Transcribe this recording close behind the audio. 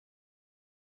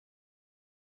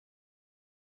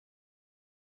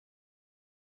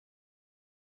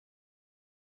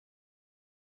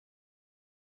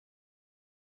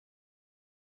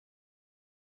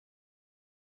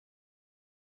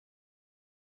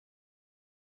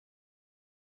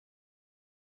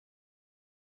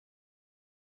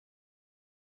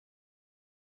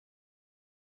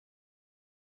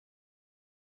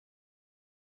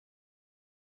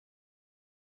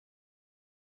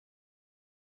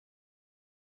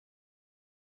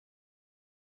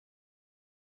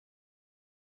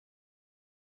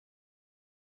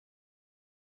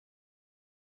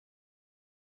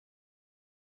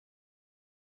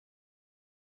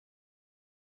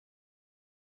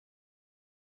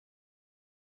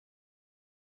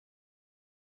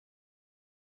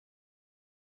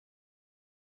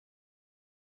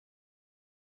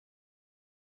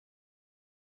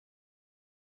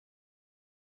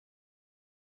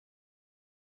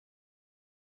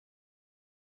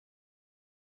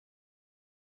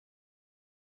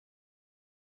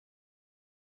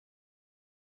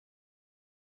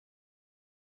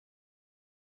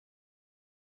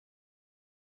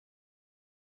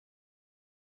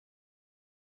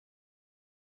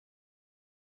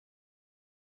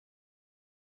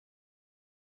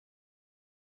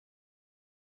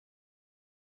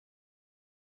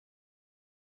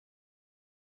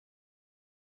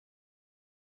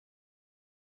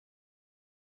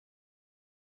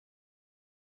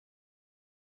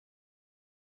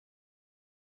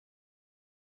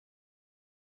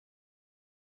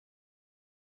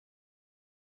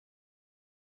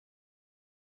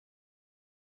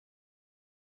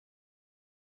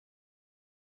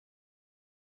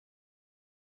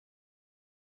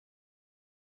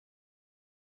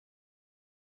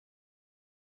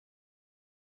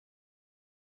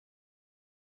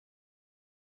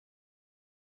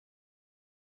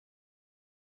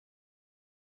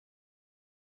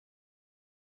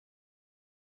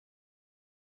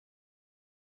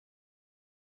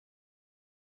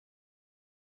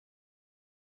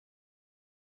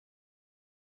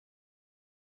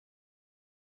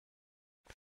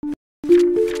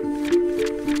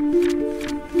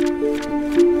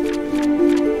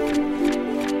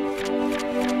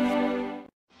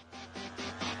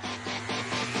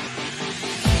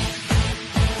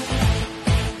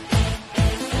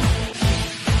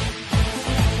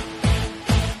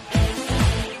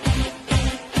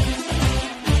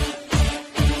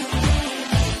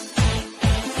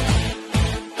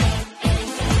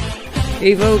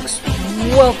Hey folks,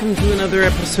 welcome to another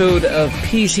episode of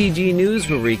PCG News,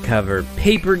 where we cover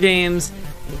paper games,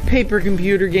 paper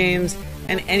computer games,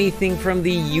 and anything from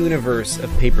the universe of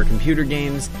paper computer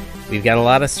games. We've got a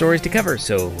lot of stories to cover,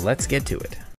 so let's get to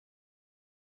it.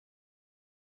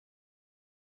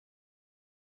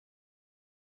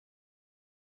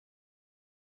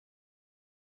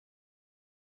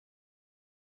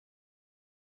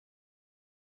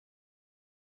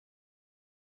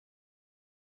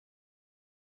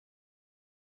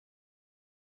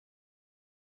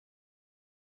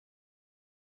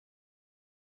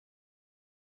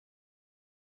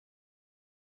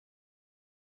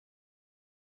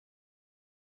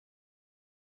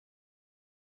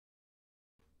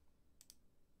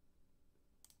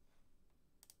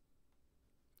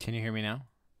 Can you hear me now?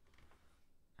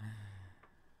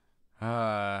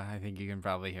 I think you can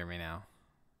probably hear me now.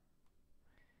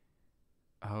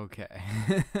 Okay.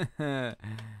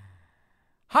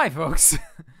 Hi, folks.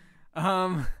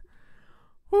 Whew,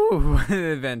 what an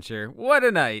adventure. What a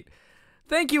night.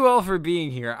 Thank you all for being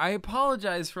here. I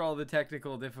apologize for all the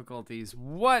technical difficulties.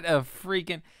 What a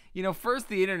freaking... first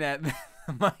the internet,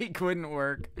 the mic wouldn't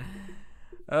work.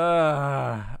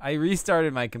 I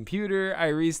restarted my computer. I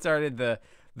restarted the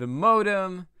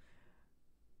modem.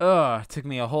 It took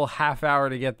me a whole half hour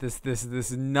to get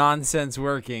this nonsense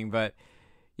working, but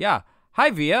yeah. Hi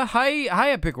Via.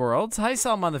 Hi Epic Worlds. Hi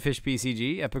Salmon the Fish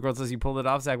PCG. Epic Worlds says you pulled it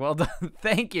off, Zach. Well done.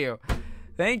 Thank you.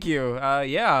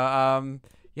 Yeah,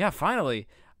 finally.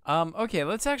 Okay,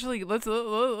 let's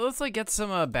like get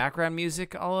some background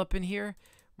music all up in here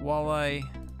while I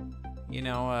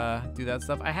do that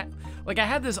stuff. I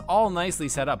had this all nicely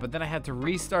set up, but then I had to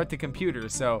restart the computer,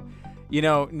 so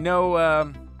no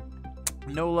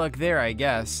luck there, I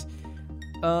guess.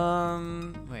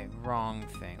 Wait, wrong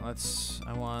thing.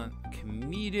 I want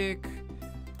comedic.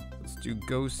 Let's do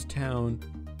Ghost Town.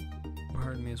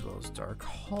 Pardon me, as well as Dark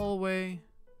Hallway.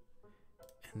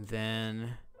 And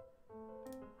then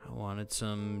I wanted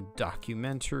some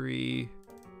documentary.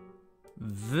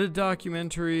 The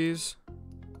documentaries.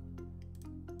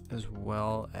 As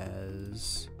well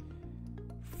as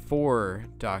 4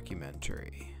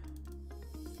 documentary.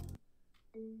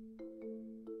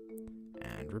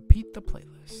 And repeat the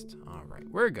playlist. All right,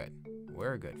 we're good.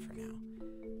 We're good for now.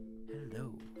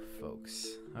 Hello, folks.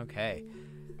 Okay.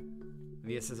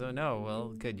 Via says, oh no, well,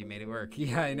 good, you made it work.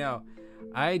 Yeah, I know.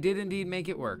 I did indeed make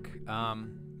it work.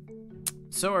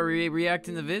 So are we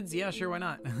reacting to vids? Yeah, sure, why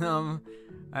not?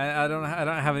 I don't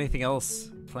have anything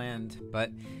else planned,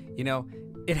 but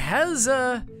it has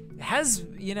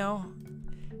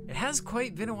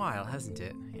quite been a while, hasn't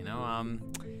it?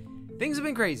 Things have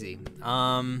been crazy.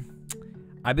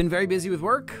 I've been very busy with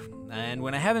work, and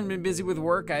when I haven't been busy with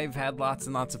work, I've had lots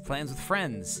and lots of plans with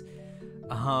friends.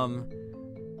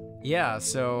 Yeah,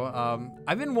 so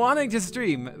I've been wanting to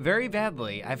stream very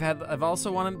badly. I've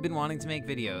also been wanting to make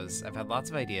videos. I've had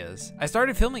lots of ideas. I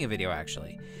started filming a video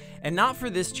actually, and not for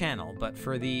this channel, but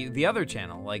for the other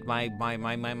channel, like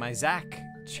my Zach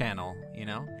channel.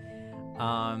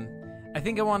 I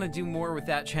think I want to do more with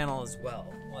that channel as well,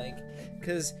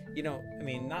 because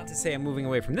not to say I'm moving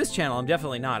away from this channel. I'm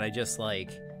definitely not. I just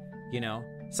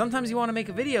sometimes you want to make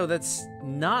a video that's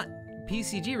not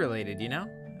PCG related,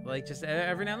 just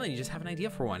every now and then you just have an idea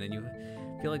for one and you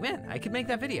feel like, man, I could make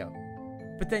that video,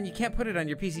 but then you can't put it on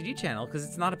your PCG channel because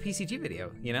it's not a PCG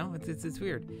video. It's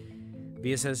weird.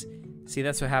 Via says, see,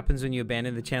 that's what happens when you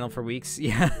abandon the channel for weeks.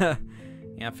 Yeah,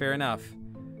 fair enough.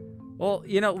 Well,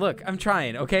 look, I'm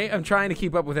trying, okay? I'm trying to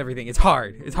keep up with everything. It's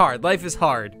hard. It's hard. Life is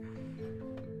hard.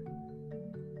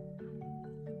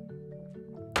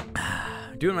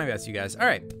 Doing my best, you guys. All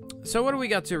right, so what do we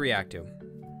got to react to?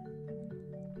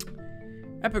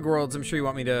 Epic Worlds, I'm sure you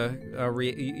want me to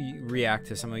react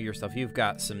to some of your stuff. You've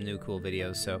got some new cool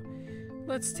videos, so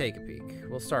let's take a peek.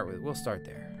 We'll start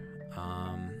there.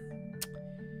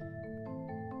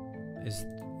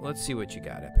 Let's see what you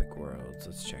got, Epic Worlds.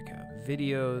 Let's check out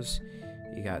videos.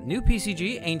 You got new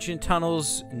PCG, Ancient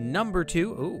Tunnels number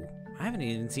 2. Ooh, I haven't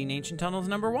even seen Ancient Tunnels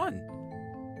number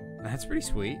 1. That's pretty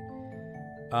sweet.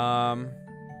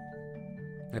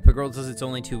 Epic World says it's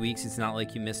only 2 weeks. It's not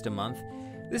like you missed a month.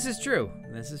 This is true.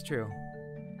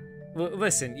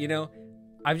 Listen,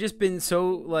 I've just been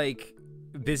so,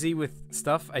 busy with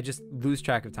stuff, I just lose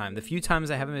track of time. The few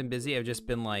times I haven't been busy, I've just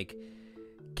been,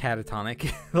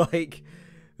 catatonic.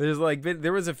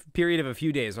 There was a period of a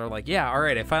few days where yeah, all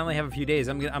right, I finally have a few days.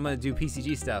 I'm gonna do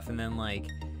PCG stuff, and then,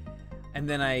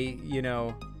 I,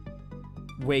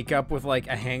 wake up with,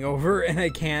 a hangover, and I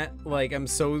can't, I'm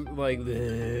so,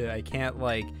 I can't,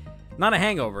 not a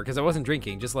hangover, because I wasn't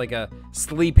drinking, just, a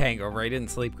sleep hangover. I didn't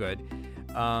sleep good.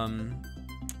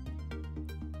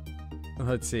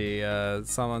 Let's see.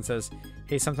 Someone says,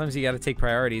 hey, sometimes you got to take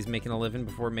priorities, making a living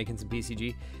before making some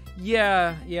PCG.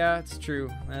 Yeah, it's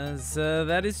true.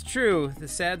 That is true. The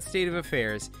sad state of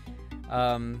affairs.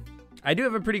 I do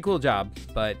have a pretty cool job,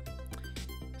 but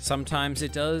sometimes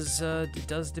it does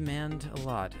demand a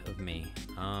lot of me.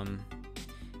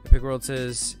 Epic World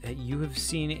says, you have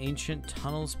seen Ancient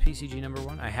Tunnels PCG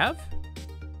 #1. I have?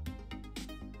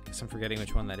 Guess I'm forgetting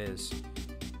which one that is.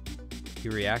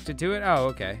 You reacted to it? Oh,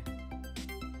 okay.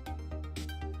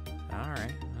 All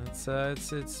right.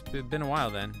 It's been a while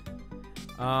then.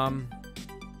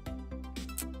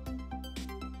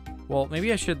 Well,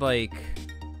 maybe I should like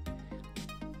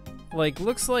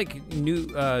looks like new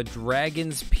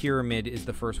Dragon's Pyramid is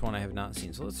the first one I have not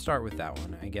seen. So let's start with that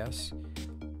one, I guess.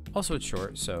 Also, it's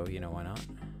short, so you know why not.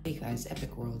 Hey guys,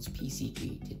 Epic World's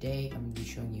PCG. Today I'm going to be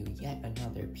showing you yet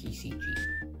another PCG.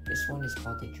 This one is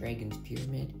called the Dragon's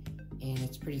Pyramid, and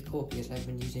it's pretty cool because I've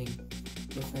been using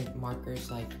different markers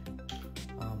like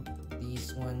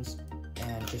these ones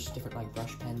and just different like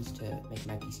brush pens to make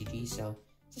my PCG, so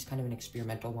it's just kind of an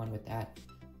experimental one with that.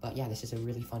 But yeah, this is a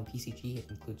really fun PCG. It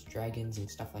includes dragons and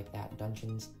stuff like that,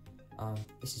 dungeons.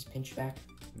 This is Pinchback.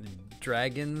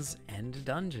 Dragons and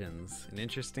dungeons. An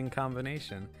interesting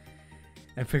combination.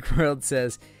 Epic World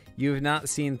says, you have not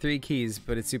seen 3 keys,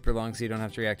 but it's super long, so you don't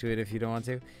have to react to it if you don't want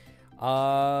to.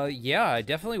 Yeah, I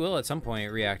definitely will at some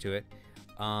point react to it.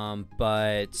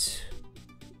 But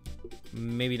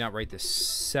maybe not right this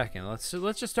second. Let's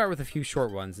just start with a few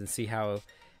short ones and see how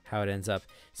it ends up.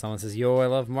 Someone says, yo, I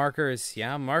love markers.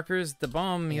 Yeah, markers, the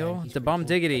bomb, yo. The bomb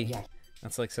diggity. Yeah.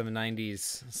 That's like some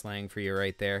 90s slang for you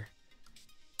right there.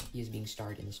 He is being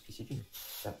starred in this PCG.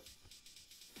 So,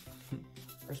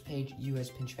 first page, you as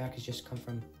Pinchback has just come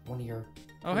from one of your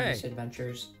previous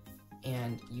adventures.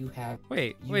 And you have...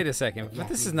 Wait a second. But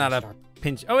this is not a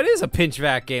pinch... Oh, it is a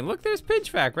Pinchback game. Look, there's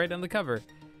Pinchback right on the cover.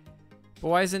 But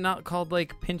why is it not called,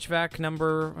 like, Pinchback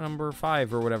number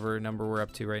 5 or whatever number we're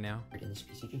up to right now? In this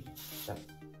PCG. So,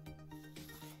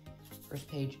 first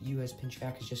page, you as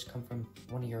Pinchback has just come from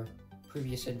one of your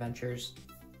previous adventures,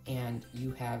 and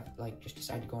you have, like, just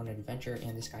decided to go on an adventure,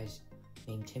 and this guy's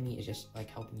named Timmy is just,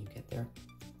 like, helping you get there.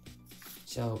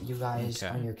 So, you guys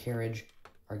on your carriage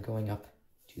are going up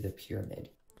to the pyramid.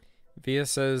 Via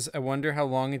says, I wonder how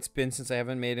long it's been since I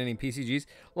haven't made any PCGs.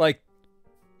 Like,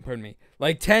 pardon me,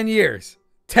 like 10 years.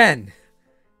 10,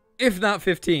 if not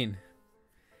 15.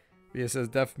 Via says,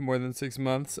 def more than 6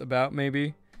 months, about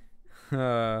maybe.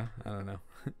 I don't know.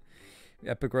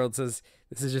 Epic World says,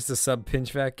 this is just a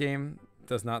sub-Pinchback game.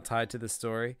 Does not tie to the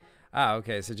story. Ah,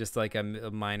 okay, so just like a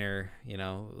minor, you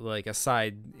know, like a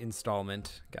side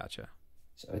installment. Gotcha.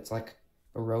 So it's like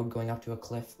a road going up to a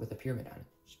cliff with a pyramid on it,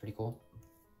 which is pretty cool.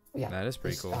 Oh, yeah, that is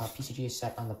pretty cool. PCG is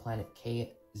set on the planet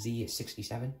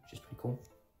KZ67, which is pretty cool.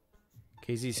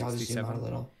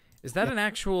 KZ67. Is that an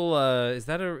actual? Is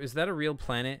that a real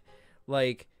planet?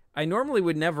 Like, I normally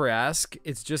would never ask.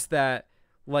 It's just that,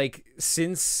 like,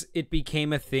 since it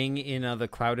became a thing in the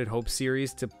Clouded Hope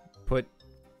series to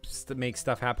make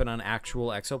stuff happen on actual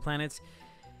exoplanets,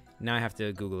 now I have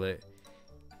to Google it.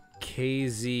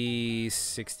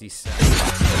 KZ67.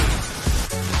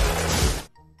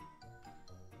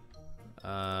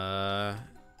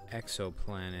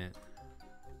 Exoplanet.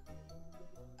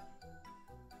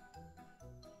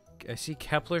 I see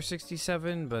Kepler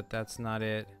 67, but that's not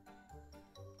it.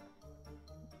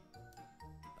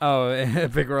 Oh,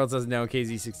 Big World says no,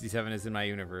 KZ67 is in my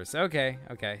universe. Okay,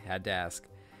 had to ask.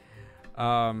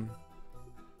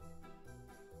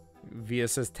 Via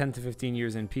says 10 to 15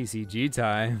 years in PCG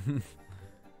time.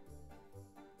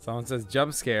 Someone says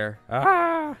jump scare.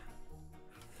 Ah!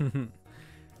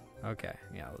 Okay,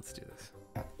 yeah, let's do this.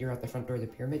 You're at the front door of the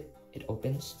pyramid. It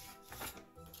opens,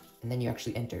 and then you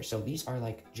actually enter. So these are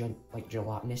like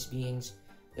gelatinous beings.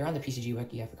 They're on the PCG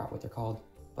wiki. I forgot what they're called,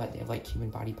 but they have like human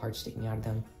body parts sticking out of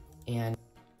them. And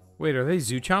wait, are they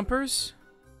zoo chompers?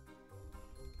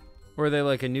 Or are they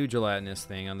like a new gelatinous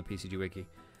thing on the PCG wiki?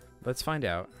 Let's find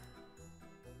out.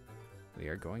 We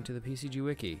are going to the PCG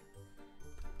wiki.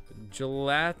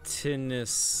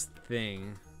 Gelatinous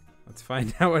thing. Let's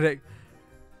find out what it...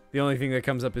 The only thing that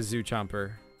comes up is zoo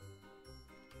chomper.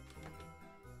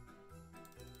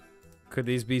 Could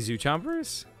these be zoo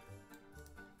chompers?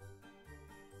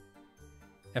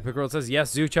 Epic World says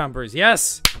yes, zoo chompers.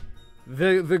 Yes!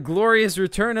 The glorious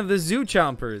return of the zoo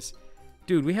chompers.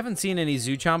 Dude, we haven't seen any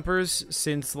zoo chompers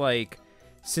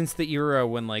since the era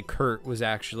when like Kurt was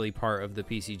actually part of the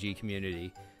PCG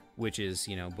community, which is,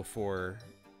 you know, before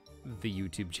the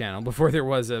YouTube channel, before there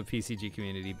was a PCG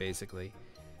community basically.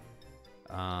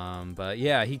 But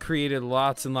yeah, he created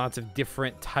lots and lots of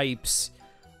different types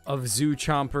of zoo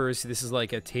chompers. This is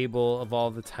like a table of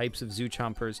all the types of zoo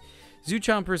chompers. Zoo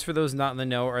chompers, for those not in the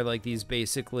know, are like these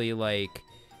basically like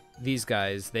these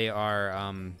guys. They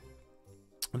are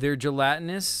they're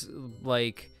gelatinous,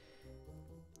 like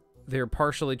they're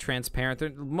partially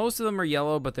transparent. Most of them are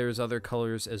yellow, but there's other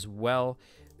colors as well.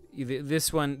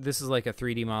 This is like a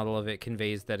 3D model of it,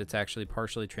 conveys that it's actually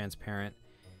partially transparent.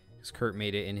 Because Kurt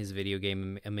made it in his video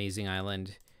game Amazing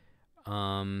Island.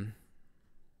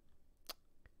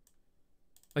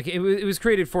 Like it was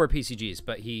created for PCGs,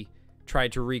 but he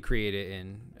tried to recreate it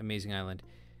in Amazing Island.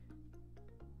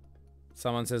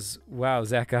 Someone says, "Wow,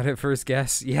 Zach got it first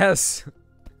guess." Yes,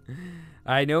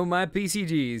 I know my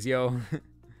PCGs, yo.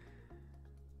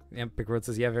 Epic World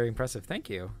says, "Yeah, very impressive. Thank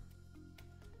you."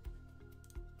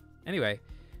 Anyway,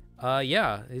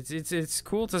 yeah, it's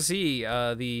cool to see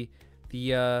the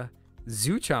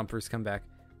zoo chompers come back.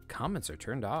 Comments are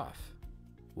turned off.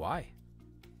 Why?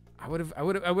 I would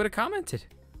have commented,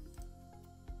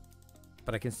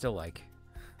 but I can still like.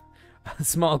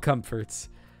 Small comforts.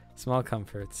 Small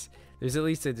comforts. There's at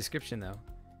least a description though.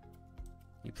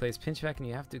 You play as Pinchback and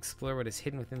you have to explore what is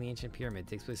hidden within the ancient pyramid. It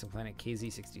takes place on planet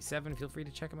KZ67. Feel free to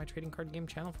check out my trading card game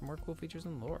channel for more cool features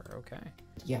and lore. Okay.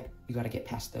 Yeah, you gotta get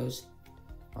past those,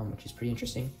 which is pretty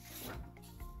interesting.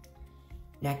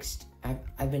 Next,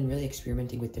 I've been really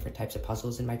experimenting with different types of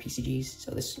puzzles in my PCGs. So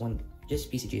this one,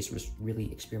 just PCGs, was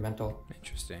really experimental.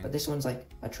 Interesting. But this one's like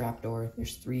a trapdoor.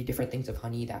 There's 3 different things of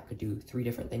honey that could do 3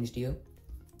 different things to you.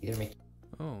 Either make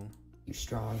you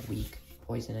strong, weak,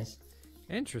 poisonous.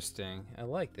 Interesting. I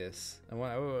like this. I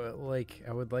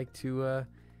would like to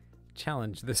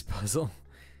challenge this puzzle.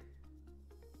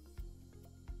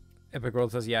 Epic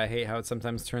World says, "Yeah, I hate how it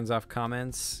sometimes turns off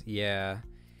comments." Yeah.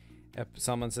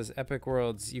 Someone says, "Epic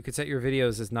Worlds, you could set your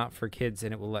videos as not for kids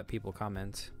and it will let people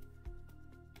comment."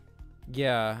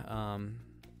 Yeah.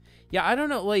 Yeah, I don't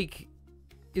know. Like,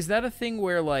 is that a thing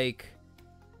where like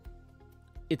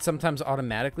it sometimes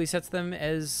automatically sets them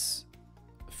as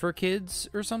for kids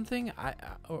or something?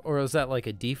 Or is that like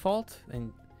a default?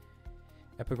 And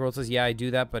Epic World says, "Yeah, I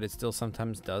do that, but it still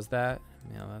sometimes does that."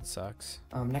 Yeah, that sucks.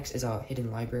 Next is a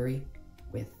hidden library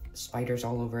with spiders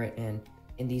all over it, and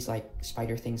in these like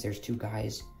spider things, there's 2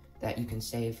 guys that you can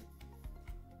save.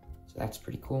 So that's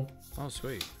pretty cool. Oh,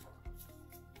 sweet.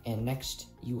 And next,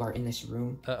 you are in this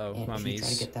room. And mummies. if you try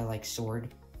to get that like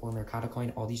sword or Mercado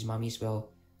coin, all these mummies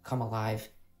will come alive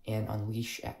and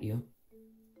unleash at you.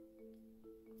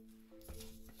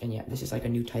 And yeah, this is like a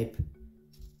new type.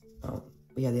 But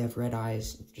yeah, they have red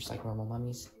eyes, just like normal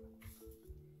mummies.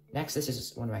 Next, this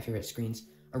is one of my favorite screens.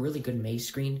 A really good maze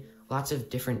screen. Lots of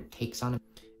different takes on it.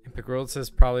 Epic World says,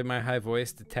 "Probably my high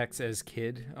voice detects as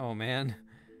kid." Oh, man.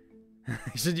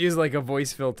 I should use like a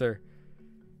voice filter.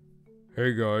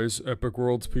 "Hey, guys, Epic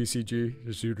World's PCG.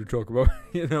 Just here to talk about,"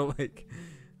 you know, like,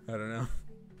 I don't know.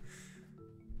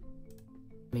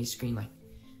 Maze screen, like,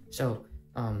 so,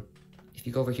 if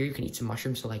you go over here, you can eat some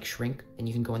mushrooms to like shrink, and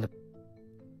you can go in the...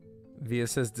 Via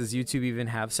says, "Does YouTube even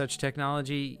have such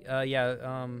technology?"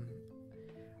 Yeah,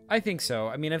 I think so.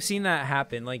 I mean, I've seen that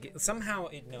happen. Like, somehow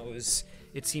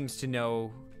it seems to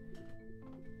know,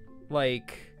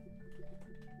 like,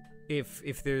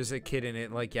 if there's a kid in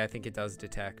it, like, yeah, I think it does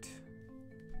detect.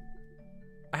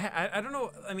 I don't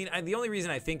know. I mean, the only reason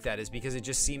I think that is because it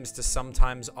just seems to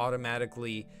sometimes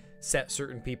automatically set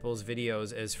certain people's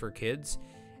videos as for kids.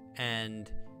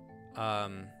 And,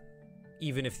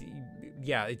 even if,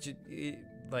 yeah,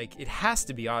 it has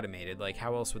to be automated. Like,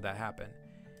 how else would that happen?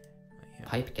 Yeah.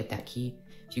 Pipe, get that key.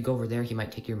 If you go over there, he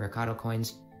might take your Mercado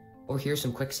coins. Or here's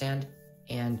some quicksand,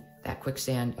 and that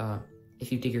quicksand,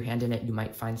 if you dig your hand in it, you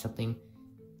might find something.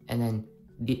 And then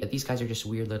these guys are just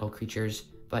weird little creatures,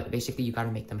 but basically you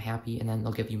gotta make them happy, and then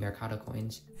they'll give you Mercado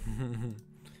coins.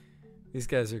 These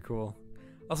guys are cool.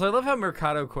 Also, I love how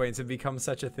Mercado coins have become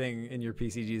such a thing in your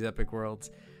PCG's Epic Worlds.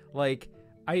 Like,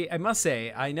 I must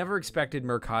say, I never expected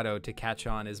Mercado to catch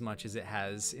on as much as it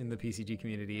has in the PCG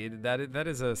community. That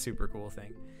is a super cool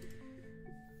thing.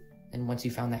 And once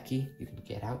you found that key, you can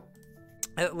get out.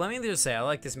 Let me just say, I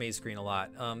like this maze screen a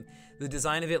lot. The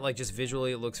design of it, like, just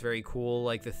visually, it looks very cool.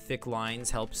 Like, the thick lines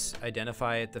helps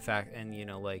identify it. The fact, and, you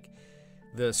know, like,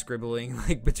 the scribbling,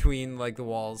 like, between, like, the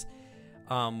walls.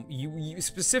 You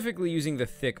specifically using the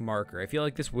thick marker. I feel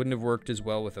like this wouldn't have worked as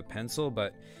well with a pencil,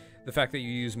 but the fact that you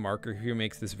use marker here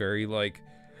makes this very, like,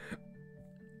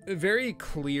 very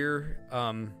clear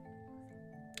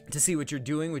to see what you're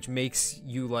doing, which makes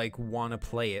you, like, want to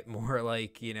play it more.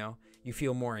 Like, you know, you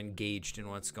feel more engaged in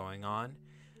what's going on.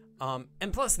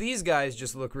 And plus, these guys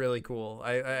just look really cool.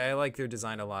 I like their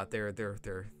design a lot. They're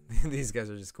these guys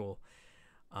are just cool.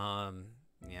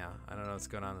 Yeah, I don't know what's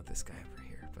going on with this guy over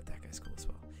here, but that guy's cool as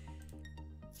well.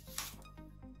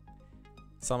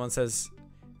 Someone says,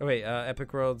 oh wait,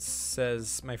 Epic World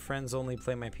says, my friends only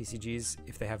play my PCGs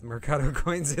if they have Mercado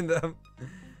coins in them.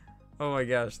 Oh my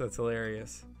gosh, that's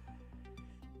hilarious.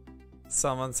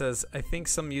 Someone says, I think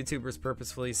some YouTubers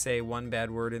purposefully say one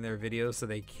bad word in their videos so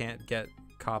they can't get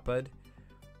coppa'd.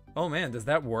 Oh man, does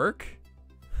that work?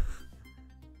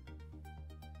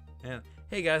 Man.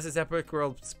 Hey guys, it's Epic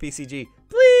World's PCG.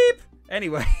 Bleep!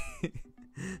 Anyway,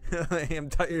 I am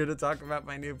here to talk about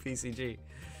my new PCG.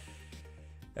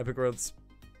 Epic World's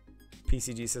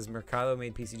PCG says Mercado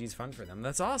made PCGs fun for them.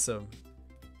 That's awesome.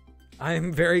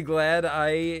 I'm very glad I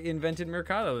invented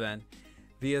Mercado then.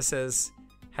 Via says,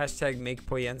 hashtag make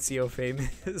Poyencio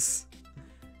famous.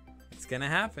 It's gonna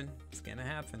happen. It's gonna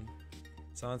happen.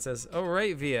 Someone says, oh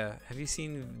right, Via, have you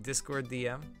seen Discord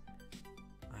DM?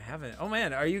 I haven't. Oh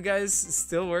man, are you guys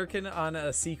still working on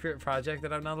a secret project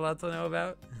that I'm not allowed to know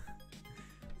about?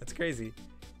 That's crazy.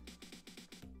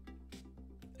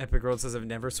 Epic World says, I've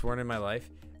never sworn in my life.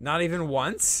 Not even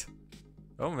once?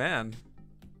 Oh man.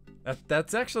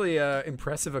 That's actually an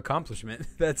impressive accomplishment.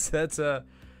 That's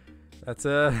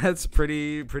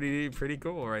pretty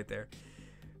cool right there.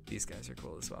 These guys are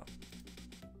cool as well.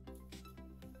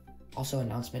 Also,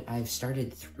 announcement, I've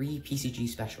started 3 PCG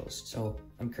specials. So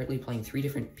I'm currently playing 3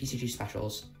 different PCG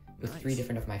specials with 3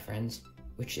 different of my friends,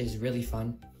 which is really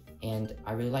fun, and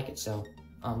I really like it. So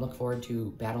look forward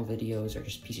to battle videos or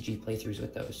just PCG playthroughs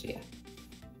with those. So yeah.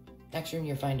 Next room,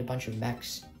 you'll find a bunch of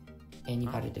mechs, and you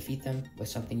gotta defeat them with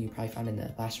something you probably found in the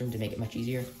last room to make it much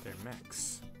easier. They're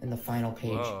mechs. And the final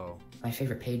page, whoa, my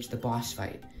favorite page, the boss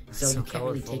fight. So so you can't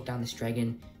really colorful. take down this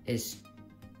dragon. His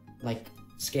like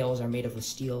scales are made of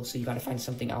steel, so you gotta find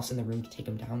something else in the room to take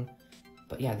him down.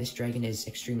 But yeah, this dragon is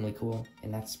extremely cool,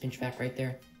 and that's Pinchback right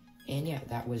there. And yeah,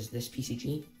 that was this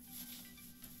PCG.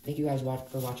 Thank you guys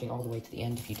for watching all the way to the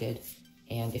end if you did.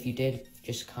 And if you did,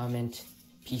 just comment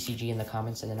PCG in the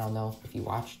comments, and then I'll know if you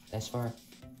watched this far.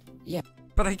 Yeah.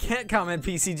 But I can't comment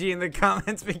PCG in the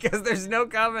comments because there's no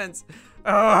comments.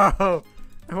 Oh,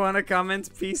 I want to comment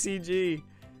PCG,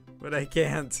 but I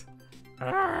can't.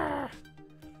 Ah.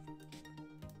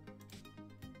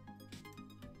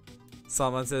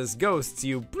 Someone says, ghosts,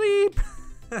 you bleep.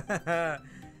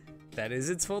 That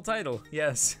is its full title,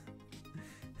 yes.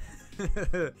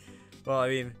 Well, I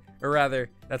mean, or rather,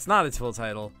 that's not its full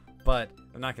title, but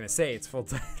I'm not going to say its full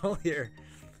title here.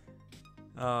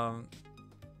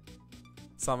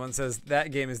 Someone says,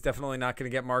 that game is definitely not going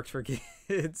to get marked for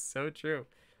kids. So true.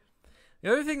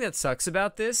 The other thing that sucks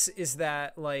about this is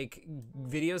that, like,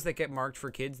 videos that get marked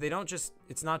for kids, they don't just,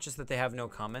 it's not just that they have no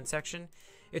comment section.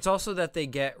 It's also that they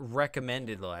get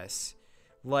recommended less.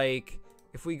 Like,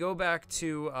 if we go back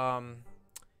to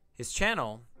his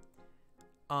channel,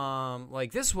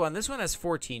 like this one has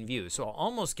 14 views, so I'll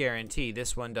almost guarantee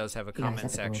this one does have a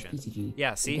comment section.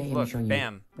 Yeah, see, look,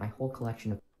 bam, my whole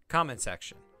collection of comment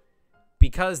section,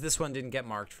 because this one didn't get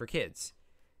marked for kids.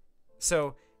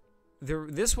 So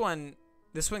this one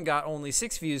got only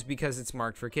 6 views because it's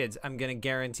marked for kids. I'm gonna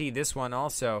guarantee this one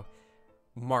also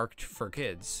marked for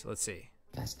kids. Let's see.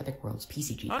 Guys, Epic World's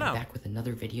PCG. Oh, no. I'm back with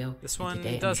another video. This one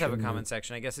does have a comment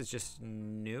section. I guess it's just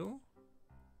new.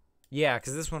 Yeah,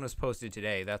 because this one was posted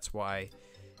today. That's why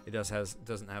it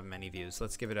doesn't have many views.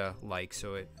 Let's give it a like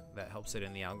so that helps it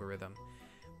in the algorithm.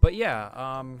 But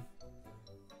yeah,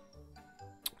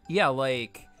 yeah,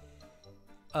 like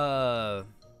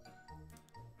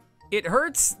it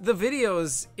hurts the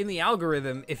videos in the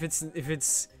algorithm if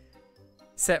it's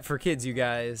set for kids, you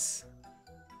guys.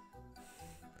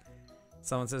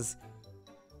 Someone says,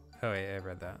 oh yeah, I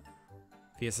read that.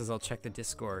 Via says, I'll check the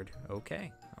Discord.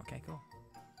 Okay, cool.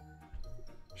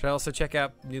 Should I also check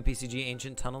out new PCG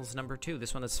Ancient Tunnels #2?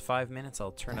 This one is 5 minutes.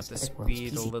 I'll turn up the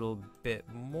speed a little bit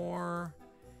more.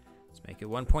 Let's make it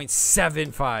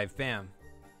 1.75. Bam.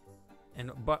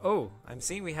 But oh, I'm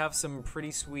seeing we have some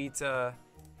pretty sweet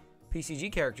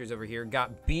PCG characters over here.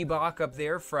 Got Bebop up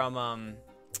there from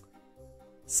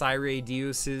Cyre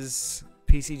Deus's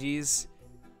PCGs.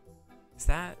 Is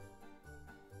that?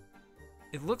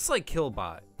 It looks like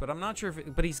Killbot, but I'm not sure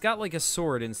if but he's got like a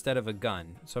sword instead of a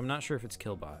gun, so I'm not sure if it's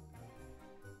Killbot.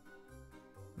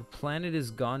 The planet is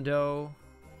Gondo.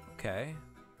 Okay.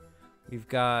 We've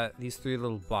got these 3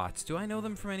 little bots. Do I know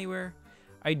them from anywhere?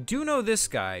 I do know this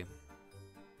guy.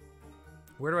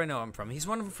 Where do I know him from? He's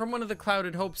from one of the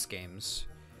Clouded Hopes games.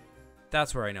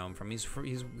 That's where I know him from.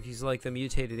 He's like the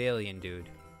mutated alien dude.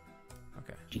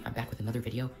 Okay. I'm back with another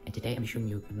video, and today I'm showing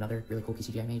you another really cool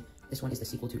PCG I made. This one is the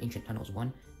sequel to Ancient Tunnels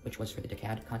 1, which was for the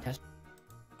Decad contest.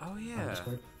 Oh yeah. On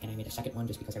Discord, and I made a second one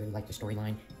just because I really liked the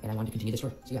storyline, and I wanted to continue the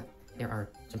story. So yeah, there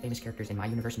are some famous characters in my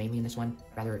universe, mainly in this one,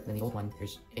 rather than the old one.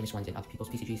 There's famous ones in other people's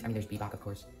PCGs. I mean, there's Bebop, of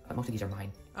course, but most of these are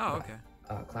mine. Oh, okay.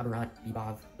 Collaborant,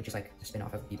 Bebop, which is like a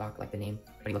spin-off of Bebop, like the name,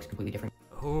 but he looks completely different.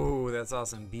 Oh, that's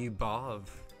awesome. Bebop.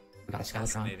 We got a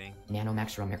Skeletron,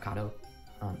 Nanomax from Mercado.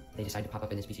 They decided to pop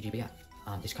up in this PCG, but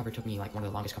yeah, this cover took me like one of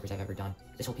the longest covers I've ever done.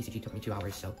 This whole PCG took me 2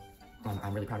 hours, so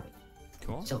I'm really proud of it.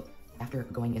 Cool. So after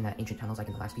going in the ancient tunnels like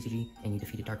in the last PCG, and you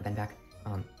defeated Dark Venvac,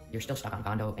 you're still stuck on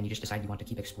Gondo, and you just decide you want to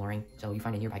keep exploring. So you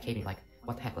find a nearby cave, and you're like,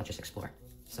 what the heck? Let's just explore.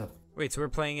 So wait, so we're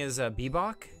playing as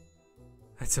Bebop?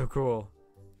 That's so cool.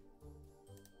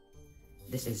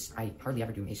 This is, I hardly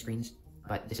ever do maze screens,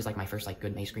 but this is like my first like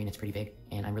good maze screen. It's pretty big,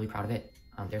 and I'm really proud of it.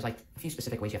 There's like a few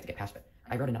specific ways you have to get past it.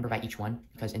 I wrote a number by each one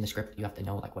because in the script you have to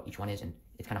know like what each one is, and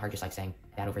it's kind of hard just like saying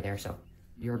that over there. So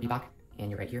you're Bebop,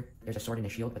 and you're right here. There's a sword and a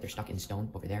shield, but they're stuck in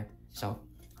stone over there. So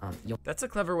that's a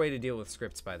clever way to deal with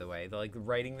scripts, by the way. Like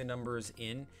writing the numbers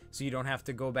in so you don't have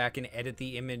to go back and edit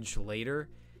the image later.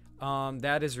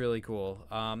 That is really cool.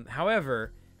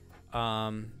 However,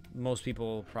 most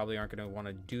people probably aren't going to want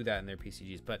to do that in their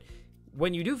PCGs, but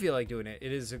when you do feel like doing it,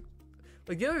 it is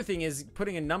like the other thing is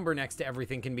putting a number next to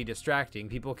everything can be distracting.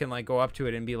 People can like go up to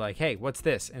it and be like, hey, what's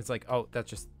this? And it's like, oh, that's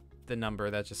just the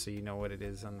number. That's just so you know what it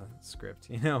is on the script,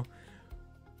 you know?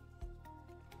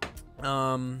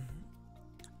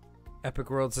 Epic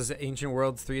World says Ancient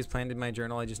Worlds 3 is planned in my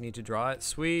journal. I just need to draw it.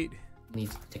 Sweet.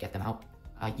 Needs to get them out.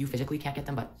 You physically can't get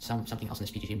them, but something else in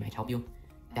this PCG might help you.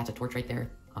 That's a torch right there.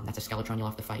 That's a Skeletron you'll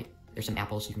have to fight. There's some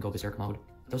apples, you can go berserk mode.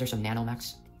 Those are some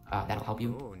nanomechs. That'll help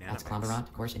you. Ooh, that's Clomberant,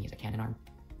 of course, and he has a cannon arm.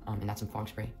 And that's some fog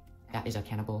spray. That is a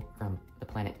cannibal from the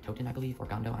planet Toten, I believe, or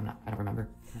Gondo. I don't remember.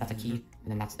 That's a key,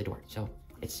 and then that's the door. So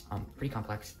it's pretty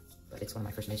complex, but it's one of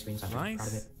my first maze screens, so I'm really proud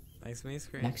of it. Nice maze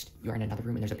screen. Next, you are in another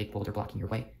room, and there's a big boulder blocking your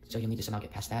way, so you'll need to somehow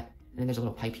get past that. And then there's a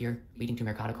little pipe here leading to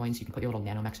Mercado coins. You can put your little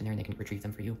nanomechs in there, and they can retrieve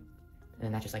them for you. And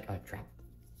then that's just like a trap.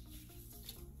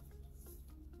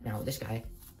 Now, this guy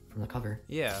from the cover,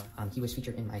 he was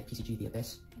featured in my PCG The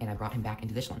Abyss, and I brought him back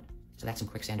into this one. So that's some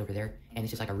quicksand over there, and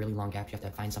this is like a really long gap. You have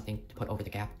to find something to put over the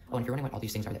gap. Oh, and if you're wondering what all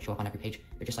these things are that show up on every page,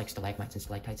 they're just like stalagmites and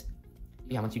stalactites.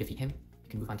 But yeah, once you defeat him, you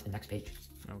can move on to the next page.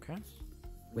 Okay.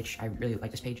 Which I really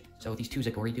like this page. So these two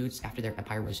Zagori dudes, after their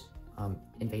empire was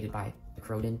invaded by the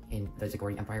Kroden in the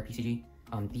Zagori Empire PCG,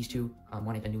 these two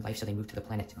wanted a new life, so they moved to the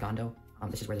planet Gondo.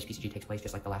 This is where this PCG takes place,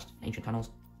 just like the last ancient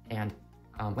tunnels. And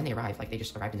when they arrived, like they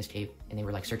just arrived in this cave, and they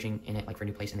were like searching in it like for a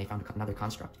new place, and they found another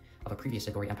construct of a previous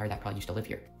Zagori Empire that probably used to live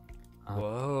here.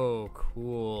 Whoa,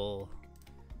 cool.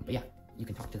 But yeah, you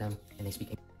can talk to them, and they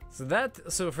speak.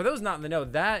 So for those not in the know,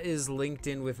 that is linked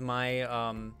in with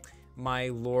my my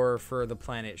lore for the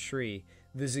planet Shri.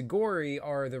 The Zagori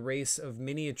are the race of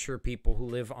miniature people who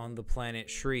live on the planet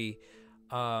Shri,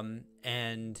 and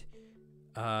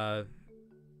I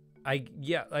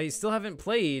still haven't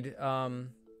played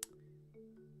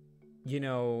you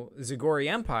know, Zagori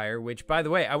Empire, which, by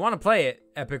the way, I want to play it,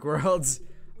 Epic Worlds.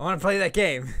 I want to play that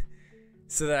game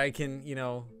so that I can, you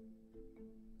know,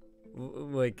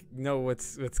 like know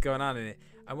what's going on in it.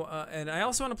 And I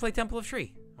also want to play Temple of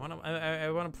Shri.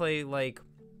 I want to play like,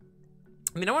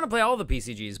 I mean, I want to play all the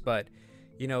PCGs, but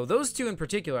you know, those two in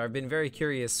particular, I've been very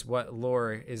curious what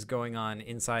lore is going on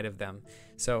inside of them.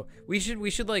 So we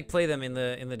should like play them in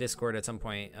the Discord at some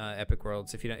point, Epic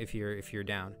Worlds, if you're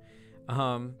down.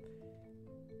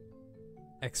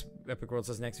 Epic World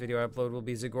says next video I upload will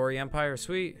be Zagori Empire.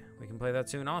 Sweet, we can play that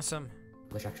soon. Awesome.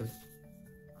 Actually,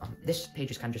 this page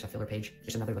is kind of just a filler page,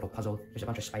 just another little puzzle. There's a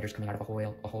bunch of spiders coming out of a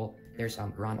hole. There's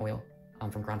Gran oil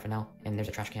from Gran Fanel, and there's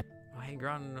a trash can. Oh, hey,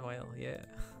 Gran oil, yeah.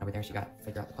 Over there, so you gotta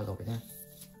figure out the puzzle over there.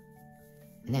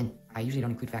 And then I usually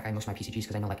don't include Fat Guy in most of my PCGs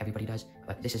because I know like everybody does,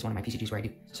 but this is one of my PCGs where I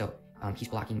do. So he's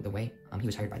blocking the way. He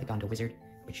was hired by the Gondo Wizard,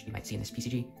 which you might see in this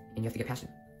PCG, and you have to get past him.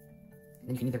 And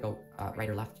then you can either go right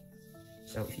or left.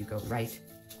 So if you go right,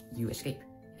 you escape,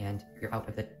 and you're out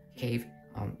of the cave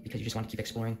because you just want to keep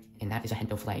exploring, and that is a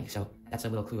Hento flag, so that's a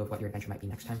little clue of what your adventure might be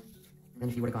next time. And then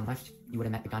if you would have gone left, you would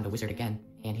have met the Gondo Wizard again,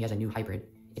 and he has a new hybrid.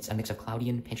 It's a mix of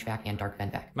Cloudian, Pinchback, and Dark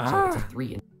Venvac. So it's a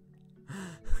 3 in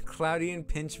Cloudian,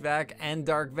 Pinchback, and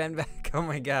Dark Venvac. Oh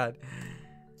my god.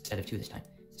 instead of 2 this time.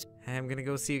 Hey, I'm gonna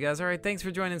go see you guys. Alright, thanks for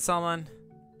joining, Salman.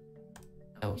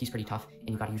 So he's pretty tough, and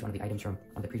you gotta use one of the items from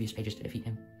one of the previous pages to defeat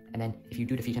him. And then if you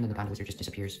do defeat him, then the Gondo Wizard just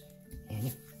disappears. And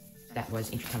yeah, that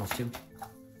was Ancient Tunnels 2.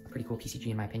 A pretty cool PCG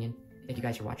in my opinion. Thank you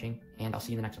guys for watching, and I'll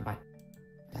see you in the next one. Bye.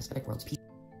 That's Epic Worlds. Peace.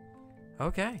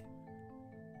 Okay.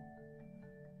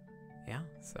 Yeah,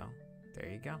 so there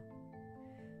you go.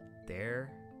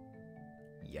 There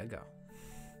you go.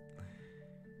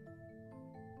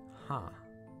 Huh.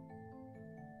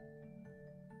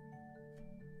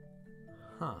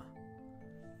 Huh.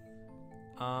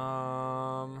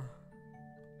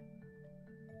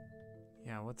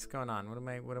 Yeah, what's going on? What am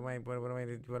I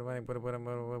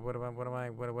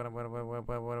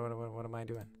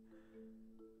doing?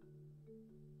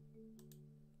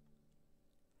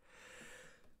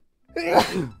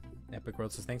 Epic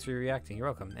World says, thanks for reacting. You're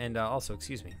welcome. And also,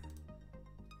 excuse me.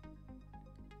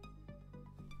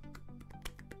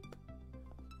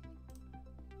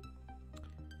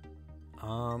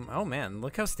 Oh man,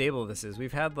 look how stable this is.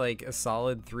 We've had like a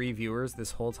solid 3 viewers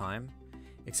this whole time,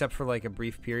 except for like a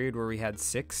brief period where we had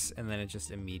 6 and then it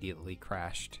just immediately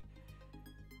crashed.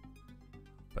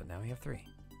 But now we have 3.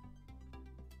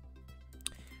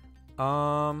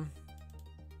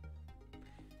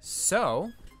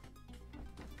 So,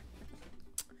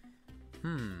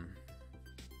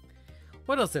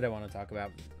 what else did I want to talk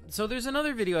about? So there's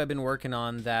another video I've been working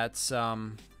on that's,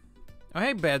 oh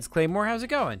hey Beds Claymore, how's it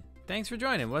going? Thanks for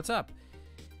joining. What's up?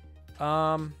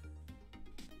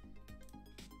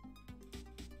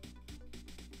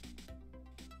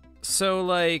 So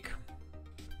like,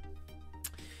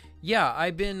 yeah,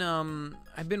 I've been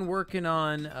working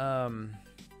on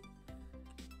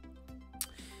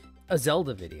a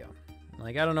Zelda video.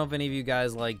 Like, I don't know if any of you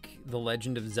guys like the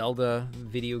Legend of Zelda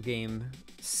video game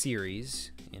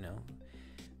series, you know,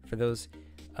 for those.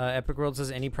 Epic World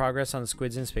says, any progress on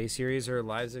Squids in Space series or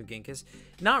Lives of Genghis?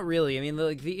 Not really. I mean,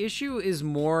 like, the issue is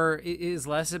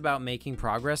less about making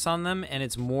progress on them, and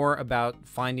it's more about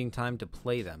finding time to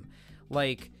play them.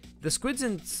 Like, the Squids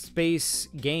in Space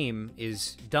game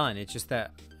is done. It's just that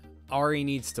Ari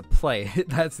needs to play it.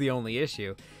 That's the only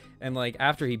issue. And like,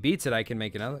 after he beats it, I can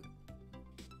make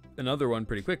another one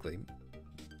pretty quickly.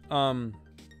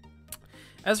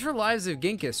 As for Lives of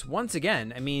Genghis, once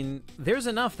again, I mean, there's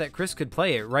enough that Chris could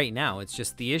play it right now. It's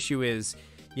just the issue is,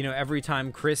 you know, every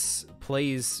time Chris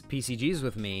plays PCGs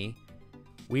with me,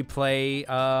 we play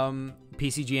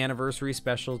PCG Anniversary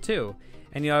Special 2.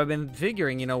 And, you know, I've been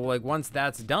figuring, you know, like, once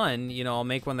that's done, you know, I'll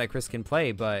make one that Chris can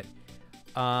play. But,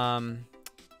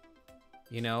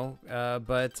 you know,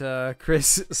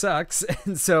 Chris sucks.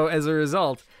 And so, as a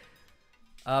result,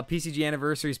 PCG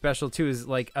Anniversary Special 2 is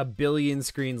like 1 billion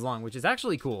screens long, which is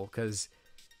actually cool because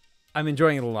I'm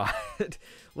enjoying it a lot.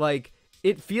 Like,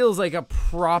 it feels like a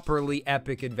properly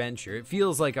epic adventure. It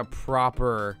feels like a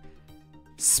proper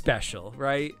special,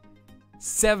 right?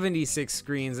 76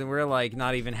 screens, and we're like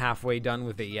not even halfway done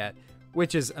with it yet,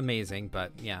 which is amazing.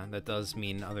 But yeah, that does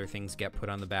mean other things get put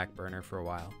on the back burner for a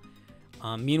while.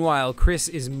 Meanwhile, Chris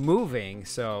is moving,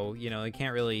 so, you know, they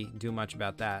can't really do much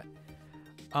about that.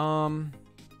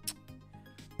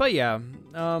 But yeah,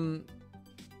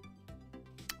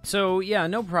 so yeah,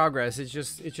 no progress. It's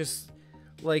just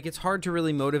like, it's hard to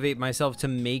really motivate myself to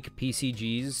make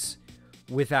PCGs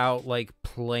without like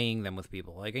playing them with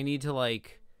people. Like, I need to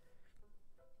like,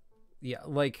 yeah,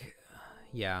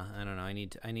 I don't know. I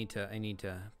need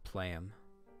to play them.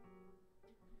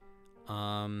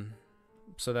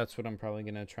 So that's what I'm probably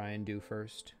gonna try and do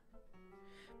first.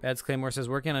 Bads Claymore says,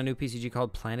 working on a new PCG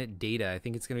called Planet Data. I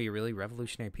think it's going to be a really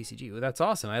revolutionary PCG. Ooh, that's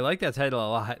awesome. I like that title a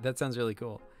lot. That sounds really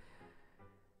cool.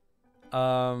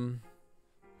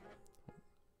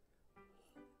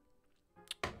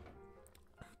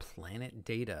 Planet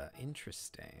Data.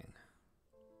 Interesting.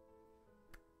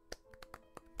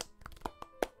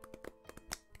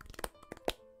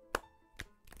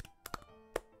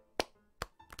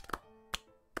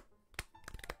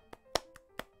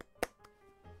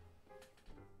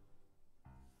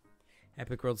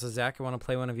 Epic World says, Zach, I want to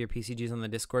play one of your PCGs on the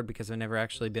Discord because I've never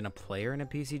actually been a player in a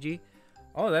PCG.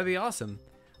 Oh, that'd be awesome.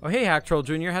 Oh, hey, Hack Troll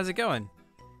Jr., how's it going?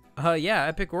 Yeah,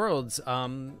 Epic Worlds.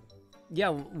 Yeah,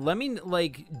 let me,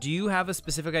 like, do you have a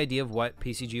specific idea of what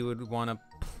PCG you would want to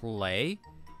play?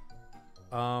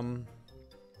 Yeah,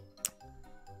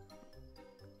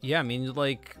 I mean,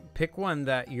 like, pick one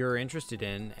that you're interested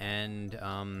in,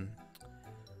 and,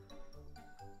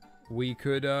 we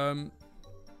could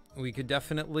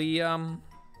definitely,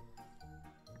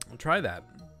 try that.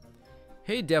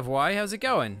 Hey, Dev Y, how's it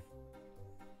going?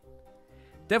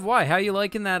 Dev Y, how you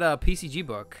liking that, PCG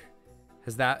book?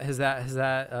 Has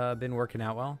that been working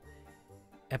out well?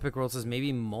 Epic World says,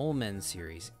 maybe Molemen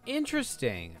series.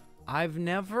 Interesting. I've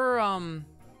never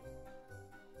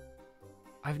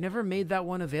made that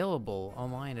one available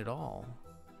online at all.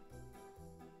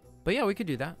 But yeah, we could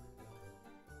do that.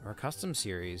 Or a custom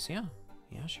series, yeah.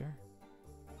 Yeah, sure.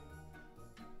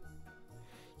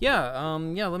 Yeah,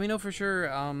 yeah, let me know for sure.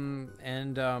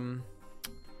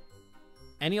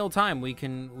 Any old time we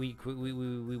can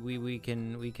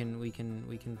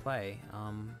play.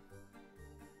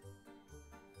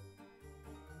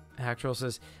 Hacktroll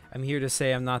says, I'm here to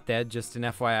say I'm not dead, just an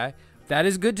FYI. That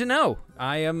is good to know.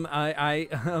 That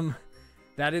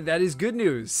is good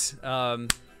news. I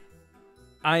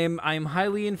am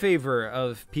highly in favor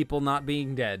of people not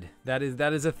being dead. That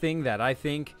is a thing that I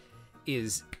think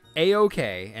is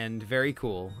a-okay and very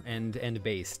cool and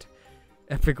based.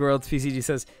 Epic Worlds PCG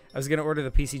says, I was gonna order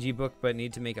the PCG book, but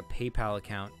need to make a PayPal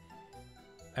account.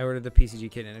 I ordered the PCG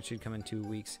kit and it should come in 2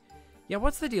 weeks. Yeah,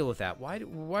 what's the deal with that? Why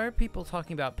are people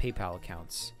talking about PayPal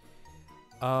accounts?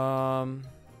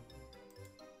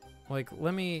 Like,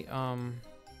 let me,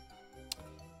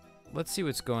 let's see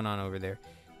what's going on over there.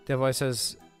 Devoy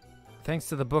says, thanks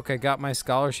to the book, I got my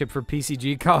scholarship for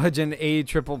PCG College and A++ in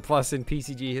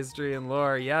PCG History and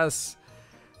Lore. Yes.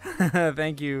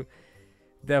 Thank you,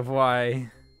 Devoy.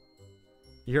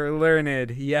 You're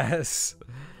learned. Yes.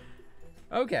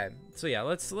 Okay. So yeah,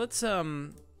 let's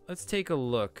take a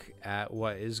look at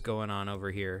what is going on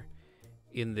over here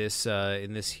in this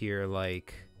here,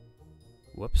 like,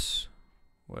 whoops.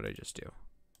 What did I just do?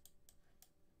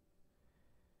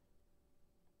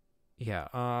 Yeah,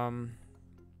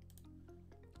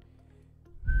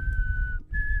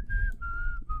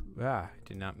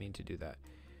 did not mean to do that.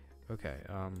 Okay,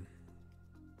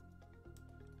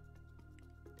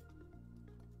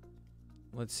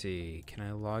 let's see. Can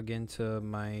I log into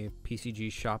my PCG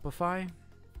Shopify?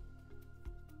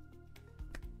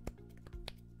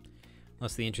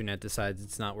 Unless the internet decides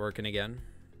it's not working again.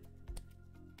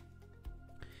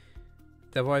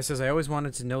 Devoy says, I always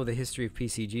wanted to know the history of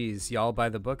PCGs. Y'all buy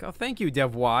the book? Oh, thank you,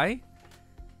 Devoy.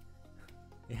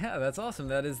 Yeah, that's awesome.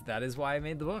 That is why I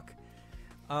made the book.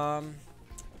 But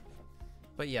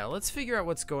yeah, let's figure out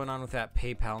what's going on with that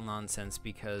PayPal nonsense,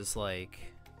 because, like,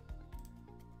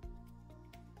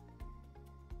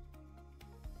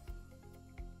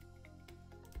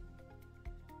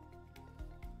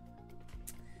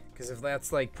 if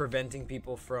that's, like, preventing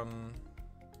people from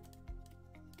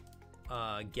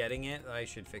getting it, I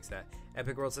should fix that.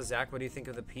 Epic World says, Zach, what do you think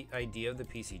of the idea of the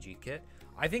PCG kit?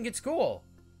 I think it's cool.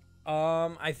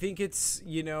 I think it's,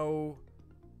 you know,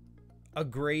 a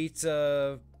great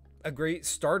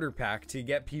starter pack to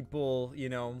get people, you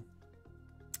know,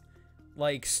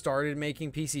 like, started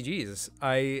making PCGs.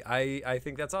 I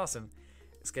think that's awesome.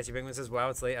 Sketchy Penguin says, wow,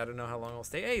 it's late. I don't know how long I'll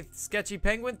stay. Hey, Sketchy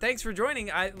Penguin, thanks for joining.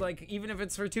 Even if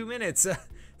it's for 2 minutes,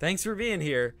 thanks for being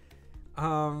here.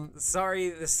 Sorry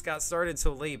this got started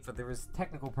so late, but there was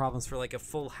technical problems for like a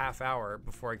full half hour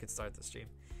before I could start the stream.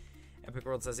 Epic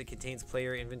World says it contains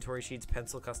player inventory sheets,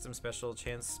 pencil, custom special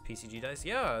chance PCG dice.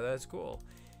 Yeah, that's cool.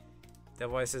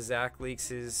 Devoy says Zach leaks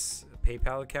his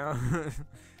PayPal account.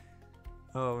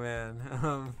 Oh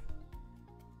man.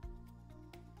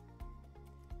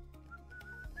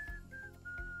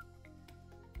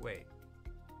 Wait.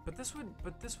 But this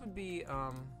would be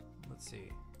let's see.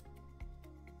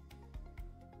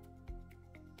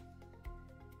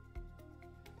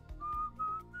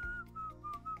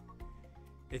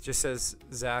 It just says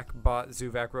Zach bought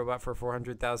Zuvac robot for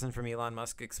 400,000 from Elon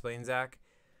Musk. Explain, Zach.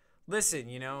 Listen,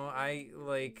 you know, I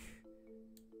like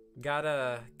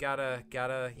gotta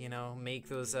you know, make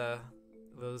those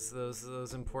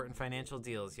important financial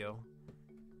deals, yo.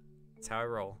 That's how I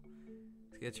roll.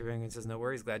 Sketchy Penguin says, no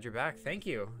worries, glad you're back. Thank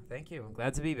you. I'm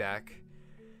glad to be back.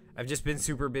 I've just been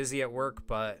super busy at work,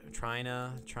 but trying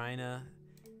to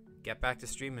get back to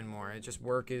streaming more. It just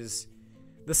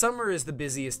the summer is the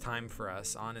busiest time for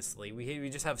us, honestly. We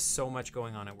just have so much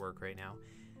going on at work right now.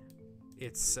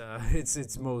 It's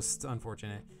most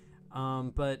unfortunate.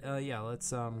 Yeah,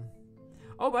 let's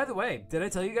oh, by the way, did I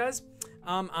tell you guys?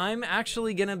 I'm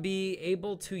actually gonna be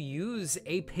able to use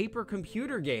a paper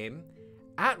computer game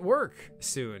at work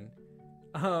soon.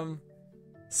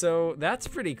 So that's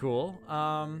pretty cool.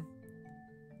 I'm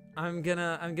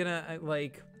gonna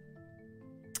like,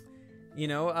 you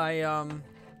know,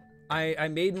 I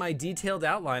made my detailed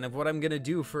outline of what I'm gonna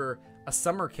do for a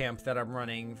summer camp that I'm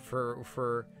running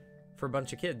for a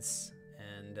bunch of kids,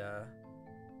 and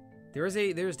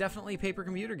there's definitely a paper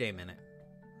computer game in it,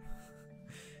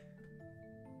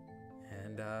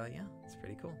 and yeah, it's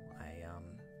pretty cool.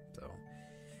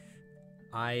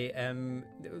 I am,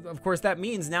 of course, that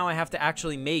means now I have to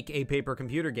actually make a paper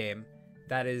computer game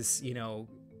that is, you know,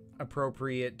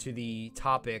 appropriate to the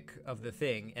topic of the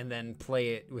thing, and then play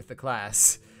it with the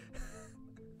class.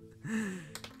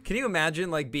 Can you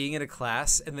imagine, like, being in a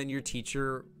class and then your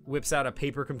teacher whips out a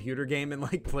paper computer game and,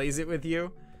 like, plays it with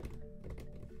you?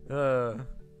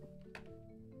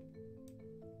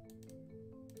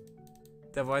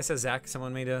 Devoy says, Zach,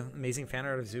 someone made an amazing fan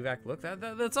art of Zuvac. Look,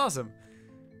 that's awesome.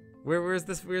 Where's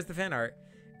the fan art?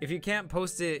 If you can't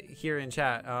post it here in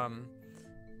chat,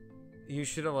 you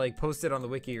should have, like, posted on the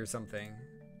wiki or something,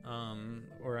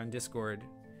 or on Discord.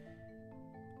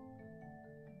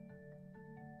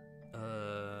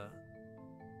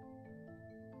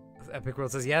 Epic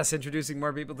World says, yes, introducing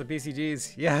more people to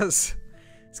PCGs. Yes.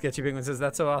 Sketchy Penguin says,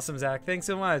 that's so awesome, Zach. Thanks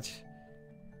so much.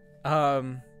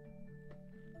 Devwise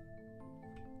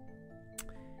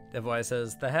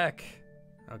says, the heck.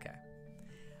 Okay.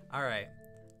 All right.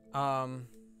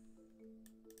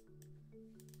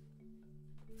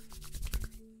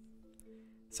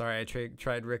 Sorry, I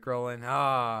tried Rickrolling.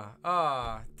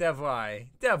 Devy.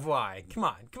 Come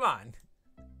on.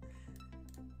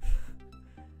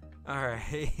 All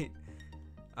right.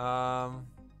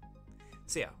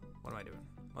 So yeah, what am I doing?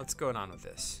 What's going on with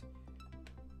this?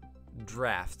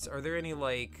 Drafts. Are there any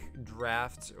like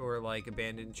drafts or like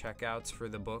abandoned checkouts for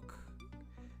the book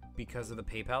because of the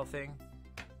PayPal thing?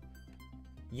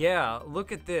 Yeah,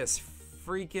 look at this.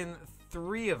 Freaking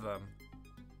 3 of them.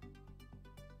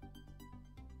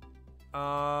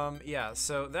 Yeah,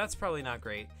 so that's probably not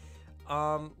great.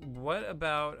 What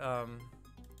about,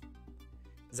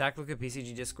 Zach, look at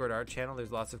PCG Discord art channel.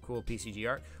 There's lots of cool PCG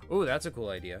art. Oh, that's a cool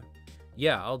idea.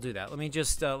 Yeah, I'll do that. Let me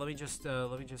just see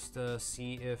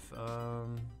if,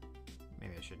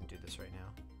 maybe I shouldn't do this right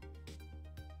now.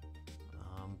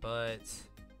 But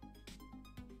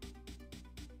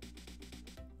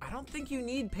I don't think you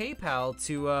need PayPal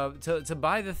to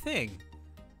buy the thing.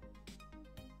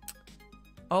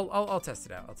 I'll test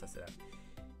it out.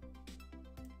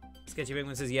 Sketchy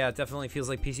Penguin says, yeah, it definitely feels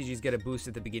like PCGs get a boost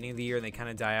at the beginning of the year and they kind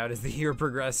of die out as the year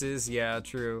progresses. Yeah,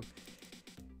 true.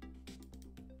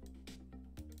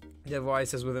 Devy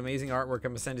says, with amazing artwork,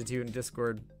 I'm gonna send it to you in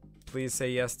Discord. Please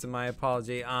say yes to my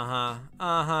apology. Devy.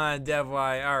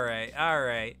 All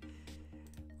right.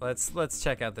 Let's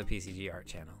check out the PCG art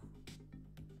channel.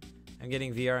 I'm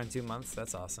getting VR in 2 months.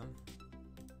 That's awesome.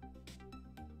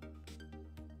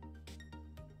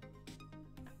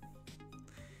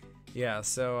 Yeah,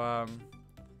 so,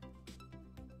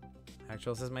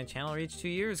 Hacktroll says my channel reached 2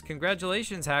 years.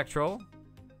 Congratulations, Hacktroll.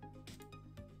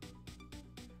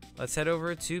 Let's head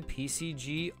over to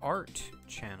PCG Art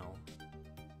channel.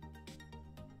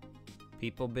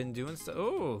 People been doing stuff.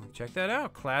 Oh, check that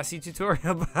out. Classy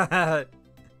tutorial bot.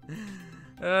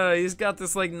 He's got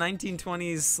this like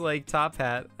 1920s like top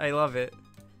hat. I love it.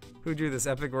 Who drew this?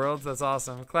 Epic Worlds? That's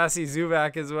awesome. Classy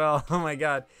Zubak as well. Oh my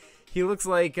god. He looks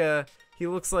like a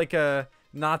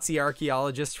Nazi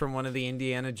archaeologist from one of the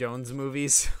Indiana Jones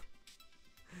movies.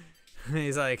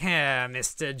 He's like, "Yeah,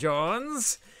 Mr.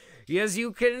 Jones. As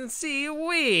you can see,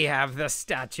 we have the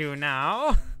statue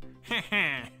now."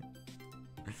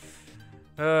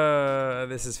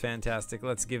 This is fantastic.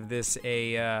 Let's give this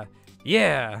a,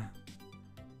 yeah.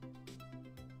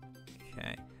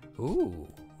 Okay. Ooh,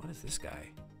 what is this guy?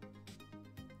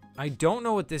 I don't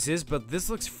know what this is, but this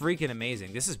looks freaking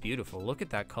amazing. This is beautiful. Look at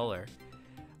that color.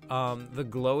 The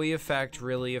glowy effect,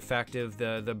 really effective.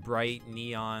 The bright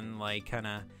neon, like, kind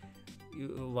of,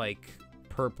 like,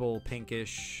 purple,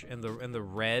 pinkish, and the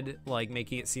red, like,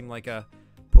 making it seem like a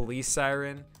police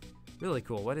siren. Really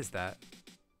cool. What is that?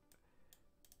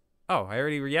 Oh, I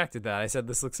already reacted to that. I said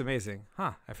this looks amazing.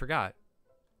 Huh, I forgot.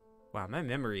 Wow, my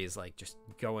memory is, like, just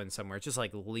going somewhere. It's just,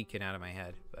 like, leaking out of my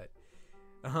head. But,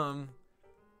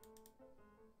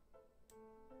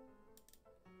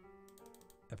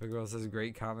 Epic Girl says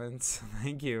great comments.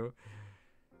 Thank you.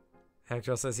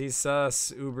 Hector says he's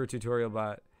sus. Uber tutorial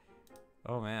bot.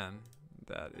 Oh, man.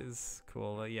 That is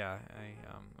cool. Yeah,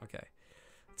 okay.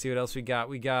 Let's see what else we got.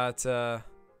 We got,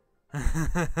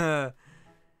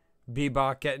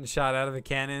 Bebop getting shot out of a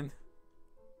cannon.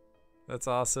 That's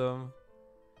awesome.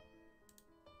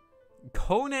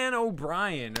 Conan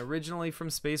O'Brien, originally from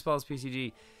Spaceballs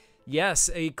PCG. Yes,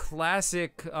 a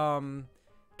classic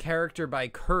character by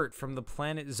Kurt from the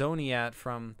planet Zoniat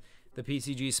from the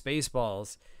PCG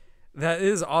Spaceballs. That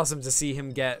is awesome to see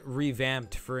him get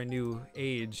revamped for a new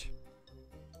age.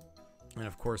 And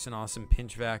of course, an awesome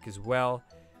pinch vac as well.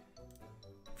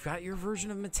 We've got your version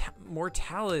of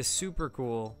Mortalis, super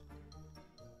cool.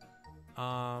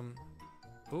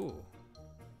 Ooh.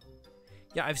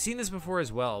 Yeah, I've seen this before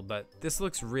as well, but this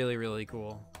looks really, really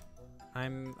cool. I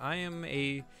am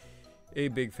a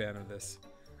big fan of this.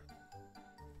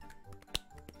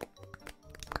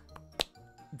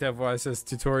 Devwise says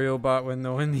tutorial bot when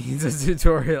no one needs a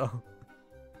tutorial.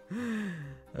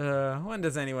 When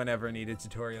does anyone ever need a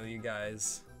tutorial, you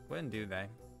guys? When do they?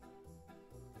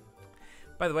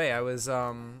 By the way, I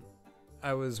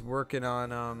was working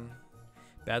on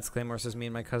Bad's Claymore says me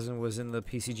and my cousin was in the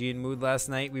PCG mood last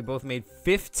night. We both made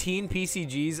 15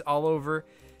 PCGs all over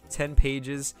 10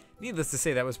 pages. Needless to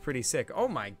say, that was pretty sick. Oh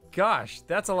my gosh,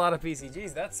 that's a lot of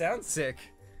PCGs. That sounds sick.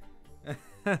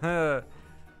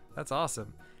 That's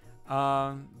awesome.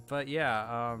 But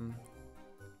yeah,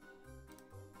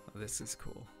 This is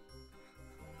cool.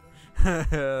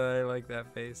 I like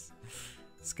that face.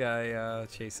 This guy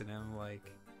chasing him like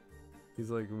he's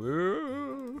like,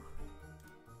 woo.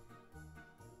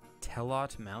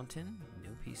 Telot Mountain,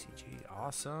 new PCG,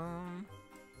 awesome.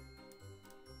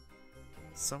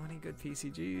 So many good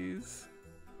PCGs.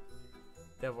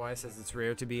 DevY says it's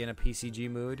rare to be in a PCG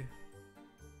mood.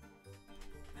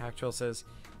 Hacktroll says,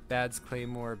 Bad's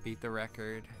Claymore beat the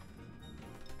record.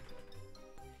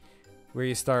 Where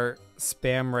you start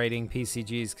spam writing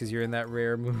PCGs because you're in that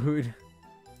rare mood.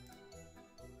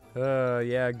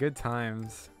 Yeah, good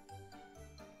times.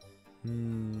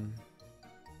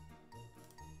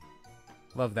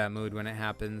 Love that mood when it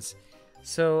happens.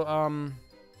 So,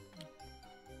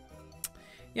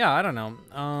 yeah, I don't know.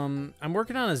 I'm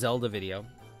working on a Zelda video.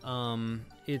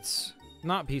 It's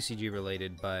not PCG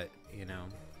related, but, you know,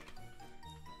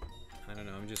 I don't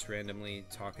know. I'm just randomly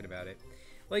talking about it.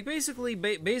 Like, basically,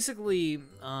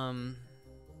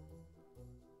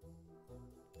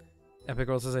 Epic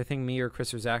World says, I think me or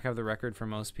Chris or Zach have the record for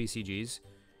most PCGs.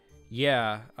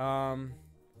 Yeah, I'm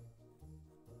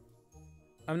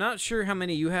not sure how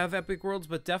many you have, Epic Worlds,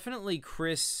 but definitely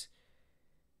Chris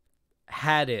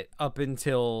had it up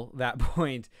until that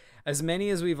point. As many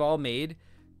as we've all made,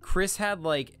 Chris had,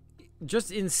 like,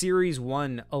 just in Series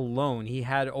 1 alone, he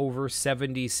had over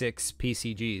 76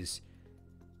 PCGs.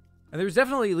 And there's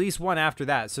definitely at least one after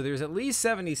that. So there's at least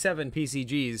 77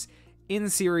 PCGs in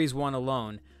Series 1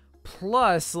 alone.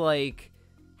 Plus, like,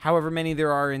 however many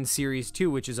there are in Series 2,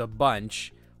 which is a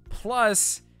bunch.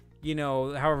 Plus, you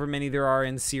know, however many there are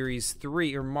in Series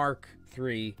 3 or Mark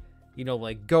 3. You know,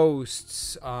 like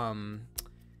Ghosts, What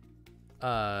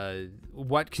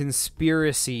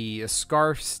Conspiracy, A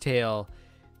Scarf's Tale,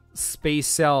 Space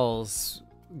Cells,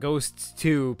 Ghosts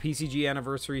 2, PCG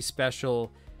Anniversary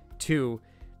Special 2.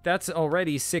 That's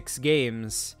already 6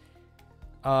 games.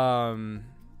 So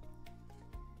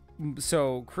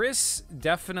Chris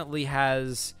definitely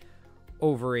has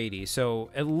over 80. So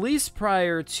at least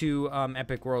prior to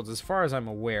Epic Worlds, as far as I'm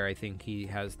aware, I think he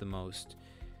has the most.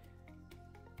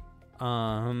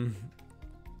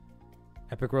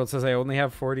 Epic World says I only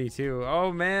have 42.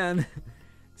 Oh man.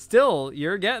 Still,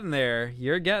 you're getting there.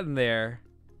 You're getting there.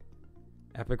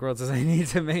 Epic World says I need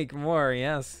to make more.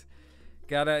 Yes.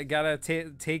 Gotta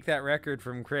take that record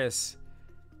from Chris.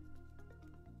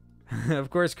 Of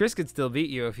course, Chris could still beat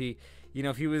you if he, you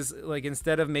know, if he was like,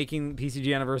 instead of making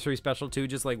PCG Anniversary Special 2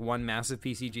 just like one massive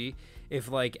PCG,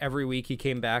 if like every week he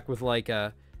came back with like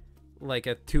a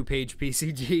 2-page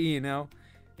PCG, you know,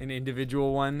 an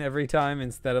individual one every time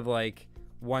instead of like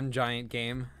one giant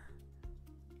game.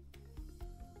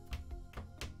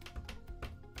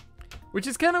 Which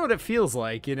is kind of what it feels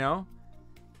like, you know?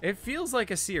 It feels like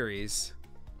a series.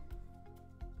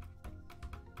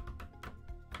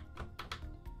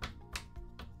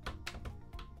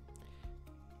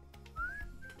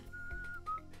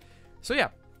 So yeah.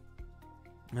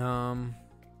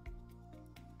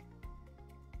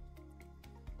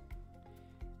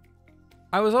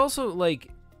 I was also like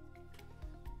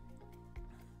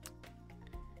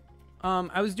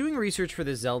I was doing research for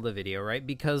the Zelda video, right?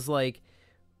 Because like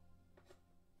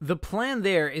the plan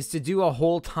there is to do a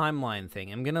whole timeline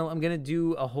thing. I'm gonna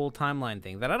do a whole timeline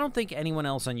thing that I don't think anyone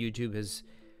else on YouTube has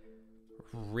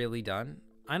really done.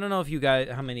 I don't know if you guys,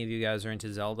 how many of you guys are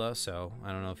into Zelda, so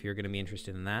I don't know if you're gonna be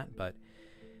interested in that, but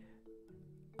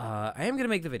I am gonna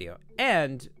make the video.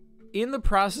 And in the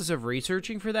process of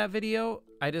researching for that video,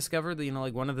 I discovered that, you know,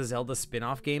 like one of the Zelda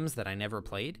spin-off games that I never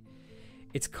played.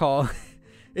 It's called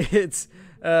it's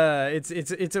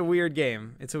a weird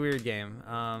game. It's a weird game.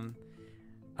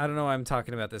 I don't know why I'm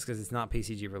talking about this because it's not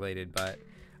PCG related, but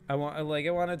I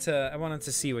wanted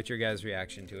to see what your guys'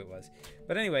 reaction to it was.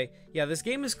 But anyway, yeah, this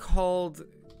game is called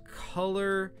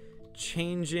Color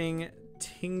Changing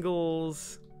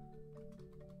Tingles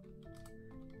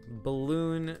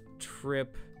Balloon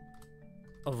Trip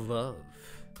of Love.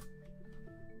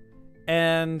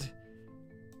 And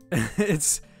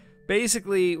it's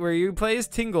basically where you play as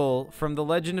Tingle from the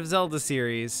Legend of Zelda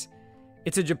series.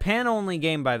 It's a Japan-only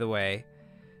game, by the way.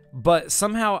 But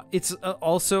somehow it's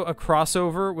also a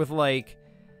crossover with, like,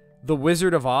 The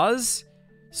Wizard of Oz.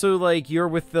 So, like, you're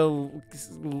with the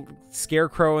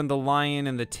Scarecrow and the Lion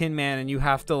and the Tin Man, and you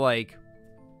have to, like,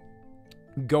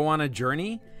 go on a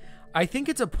journey. I think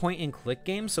it's a point-and-click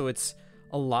game, so it's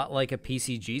a lot like a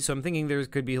PCG. So I'm thinking there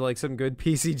could be, like, some good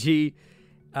PCG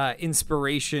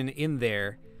inspiration in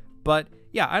there. But,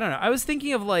 yeah, I don't know. I was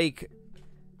thinking of, like,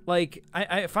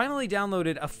 I finally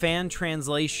downloaded a fan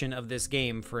translation of this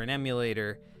game for an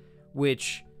emulator,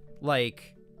 which,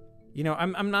 like, you know,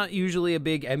 I'm not usually a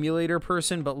big emulator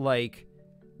person, but, like,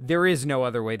 there is no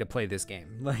other way to play this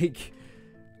game. Like,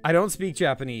 I don't speak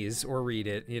Japanese or read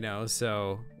it, you know,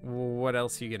 so what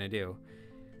else are you gonna do?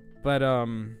 But,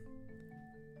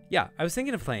 yeah, I was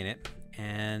thinking of playing it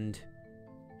and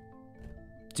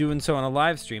doing so on a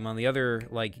live stream on the other,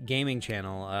 like, gaming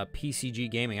channel, PCG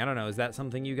Gaming. I don't know, is that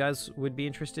something you guys would be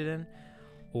interested in?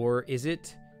 Or is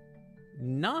it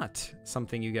not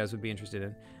something you guys would be interested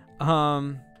in?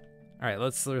 All right,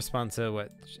 let's respond to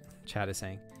what chat is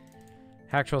saying.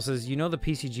 Hacktroll says, you know the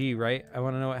PCG, right? I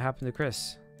want to know what happened to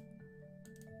Chris.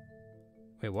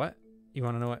 Wait, what? You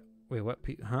want to know what? Wait, what?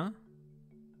 Huh?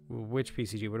 Which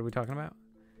PCG? What are we talking about?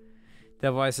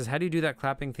 Devil Eye says, how do you do that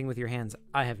clapping thing with your hands?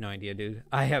 I have no idea, dude.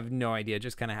 I have no idea. It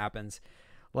just kind of happens.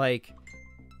 I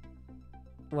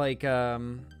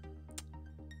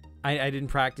didn't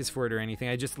practice for it or anything.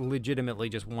 I just legitimately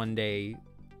just one day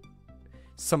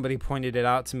somebody pointed it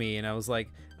out to me and I was like,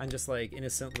 I'm just like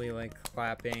innocently like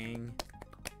clapping.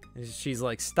 And she's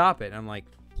like, stop it. And I'm like,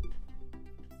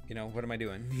 you know, what am I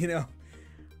doing? You know?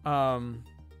 I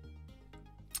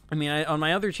mean, on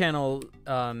my other channel,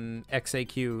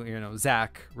 XAQ, you know,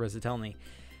 Zach Rosatelny,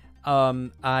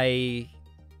 I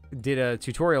did a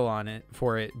tutorial on it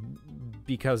for it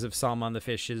because of Salmon the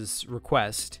Fish's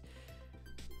request.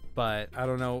 But I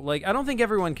don't know, like, I don't think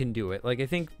everyone can do it. Like, I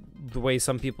think the way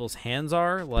some people's hands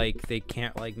are, like, they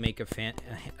can't, like, make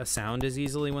a sound as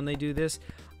easily when they do this.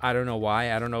 I don't know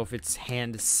why. I don't know if it's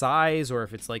hand size or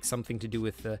if it's, like, something to do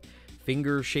with the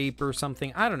finger shape or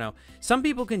something. I don't know. Some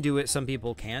people can do it, some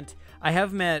people can't. I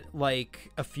have met,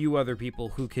 like, a few other people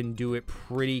who can do it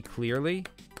pretty clearly.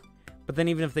 But then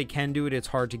even if they can do it, it's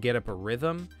hard to get up a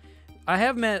rhythm. I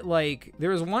have met, like, there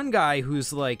was one guy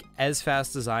who's, like, as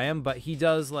fast as I am, but he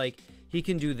does, like, he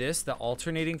can do this, the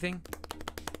alternating thing.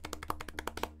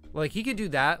 Like, he could do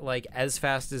that, like, as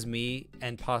fast as me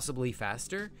and possibly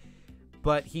faster,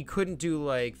 but he couldn't do,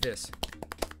 like, this.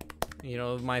 You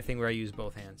know, my thing where I use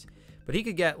both hands. But he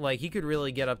could get, like, he could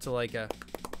really get up to, like, a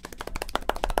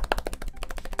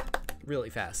really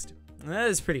fast. And that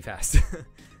is pretty fast.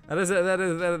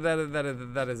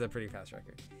 that is a pretty fast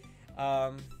record.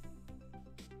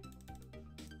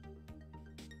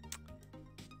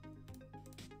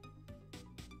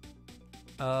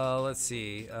 Let's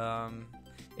see.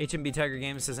 HMB Tiger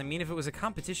Games says, I mean, if it was a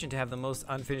competition to have the most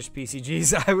unfinished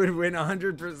PCGs, I would win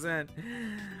 100%.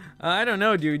 I don't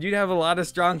know, dude. You'd have a lot of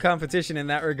strong competition in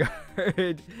that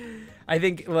regard. I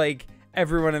think, like,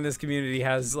 everyone in this community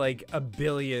has, like, a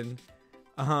billion.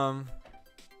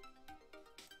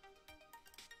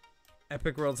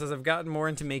 Epic World says, I've gotten more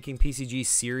into making PCG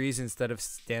series instead of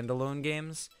standalone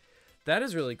games. That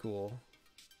is really cool.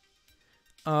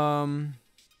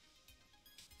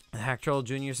 Hacktroll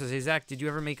Jr. says, hey, Zach, did you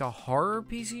ever make a horror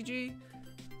PCG?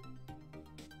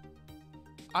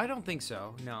 I don't think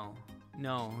so. No,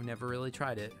 never really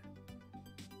tried it.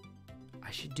 I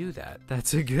should do that.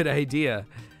 That's a good idea.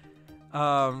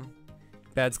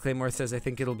 Bads Claymore says, I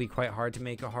think it'll be quite hard to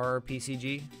make a horror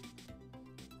PCG.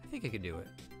 I think I could do it.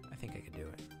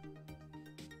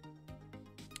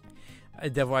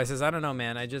 Devil Eye says, I don't know,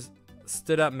 man. I just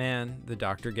stood up, man. The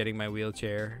doctor getting my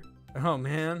wheelchair. Oh,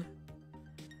 man.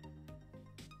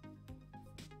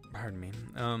 Pardon me.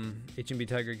 HMB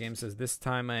Tiger Game says, this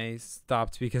time I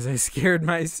stopped because I scared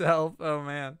myself. Oh,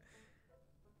 man.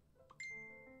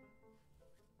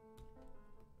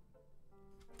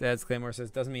 Dad's Claymore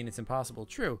says, doesn't mean it's impossible.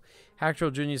 True.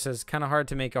 Hacktroll Jr. says, kind of hard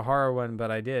to make a horror one,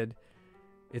 but I did.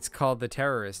 It's called The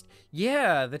Terrorist.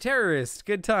 Yeah, The Terrorist.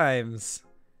 Good times.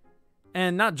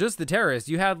 And not just The Terrorist.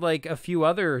 You had, like, a few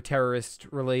other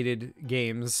terrorist-related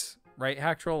games, right,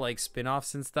 Hacktroll? Like,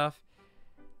 spin-offs and stuff.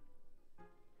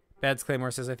 Bads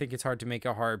Claymore says, I think it's hard to make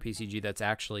a horror PCG that's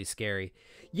actually scary.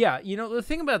 Yeah, you know, the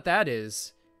thing about that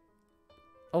is,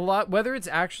 whether it's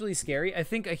actually scary, I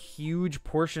think a huge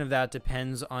portion of that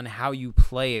depends on how you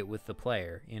play it with the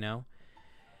player, you know?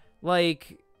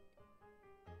 Like,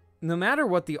 no matter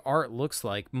what the art looks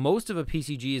like, most of a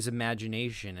PCG is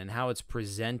imagination and how it's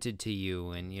presented to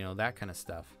you and, you know, that kind of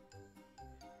stuff.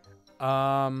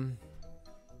 I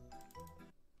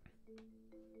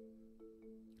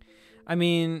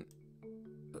mean,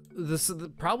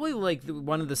 probably like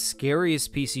one of the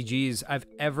scariest PCGs I've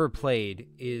ever played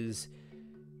is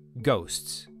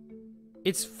Ghosts.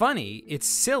 It's funny, it's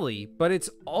silly, but it's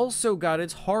also got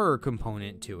its horror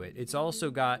component to it. It's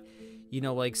also got, you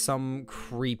know, like some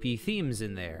creepy themes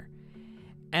in there.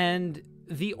 And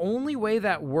the only way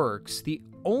that works, the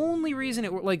only reason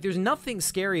it works, like, there's nothing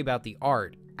scary about the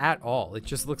art at all. It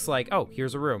just looks like, oh,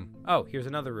 here's a room. Oh, here's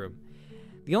another room.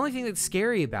 The only thing that's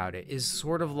scary about it is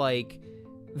sort of like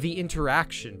the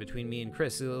interaction between me and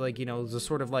Chris. Like, you know, the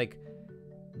sort of like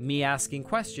me asking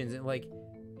questions and like,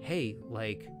 hey,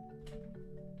 like,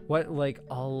 what, like,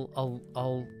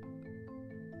 I'll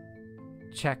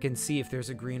check and see if there's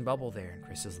a green bubble there. And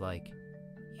Chris is like,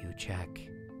 you check,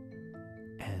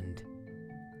 and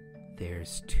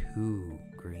there's 2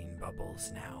 green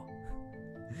bubbles now.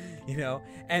 You know?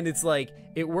 And it's like,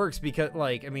 it works because,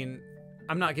 like, I mean,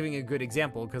 I'm not giving a good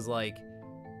example because, like,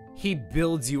 he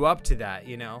builds you up to that,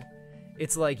 you know?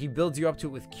 It's like he builds you up to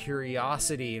it with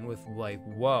curiosity and with, like,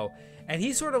 whoa. And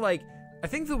he sort of, like, I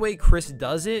think the way Chris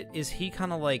does it is he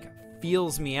kind of, like,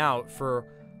 feels me out for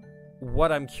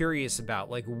what I'm curious about.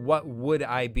 Like, what would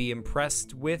I be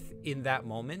impressed with in that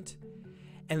moment?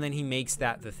 And then he makes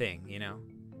that the thing, you know?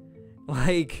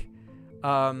 Like,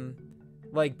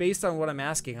 based on what I'm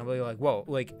asking, I'm like, whoa,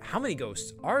 like, how many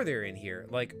ghosts are there in here?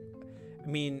 Like, I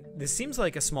mean, this seems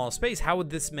like a small space. How would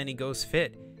this many ghosts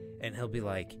fit? And he'll be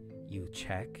like, you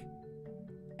check,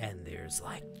 and there's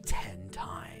like 10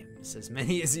 times as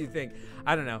many as you think.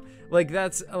 I don't know. Like,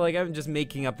 that's, like, I'm just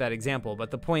making up that example.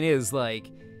 But the point is, like,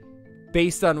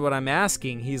 based on what I'm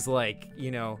asking, he's like,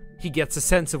 you know, he gets a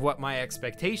sense of what my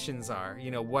expectations are, you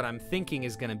know, what I'm thinking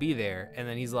is going to be there. And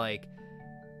then he's like,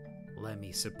 let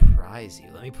me surprise you.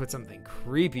 Let me put something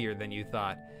creepier than you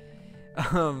thought.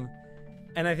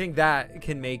 And I think that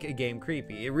can make a game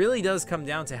creepy. It really does come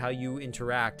down to how you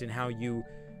interact and how you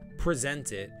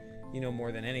present it, you know,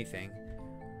 more than anything.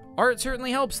 Art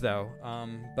certainly helps, though.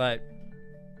 But,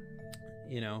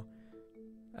 you know,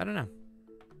 I don't know.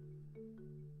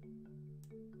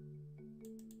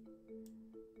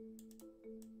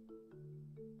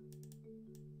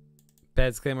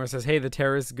 Beds Claymore says, hey, the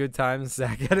terrorist, good times.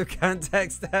 Zach out of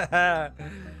context. Yeah.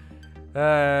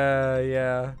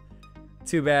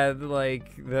 Too bad,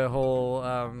 like, the whole,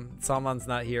 Salman's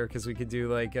not here, because we could do,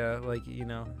 like, you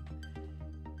know,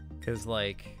 because,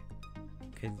 like,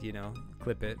 could, you know,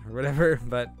 clip it or whatever.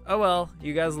 But, oh well,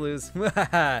 you guys lose.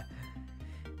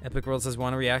 Epic World says,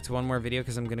 want to react to one more video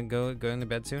because I'm going to go into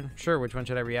bed soon? Sure, which one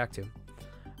should I react to?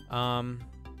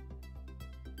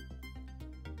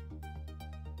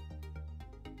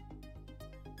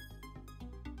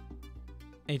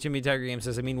 HMB Tiger Game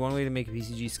says, I mean, one way to make a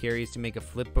PCG scary is to make a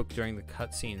flip book during the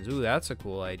cutscenes. Ooh, that's a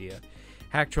cool idea.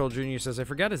 Hack Troll Jr. says, I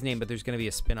forgot his name, but there's going to be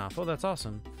a spin-off. Oh, that's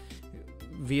awesome.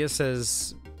 Via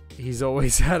says, he's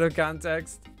always out of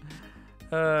context.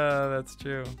 That's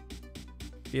true.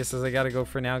 Via says, I got to go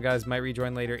for now, guys. Might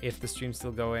rejoin later if the stream's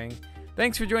still going.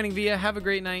 Thanks for joining, Via. Have a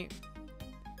great night.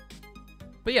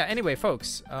 But yeah, anyway,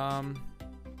 folks.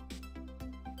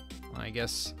 I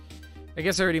guess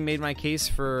I already made my case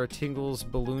for Tingle's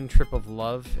balloon trip of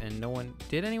love, and no one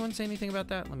did. Anyone say anything about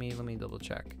that? Let me double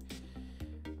check.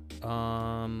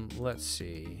 Let's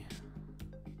see.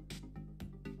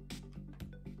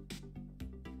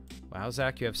 Wow,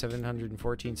 Zach, you have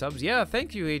 714 subs. Yeah,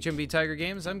 thank you, HMB Tiger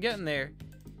Games. I'm getting there.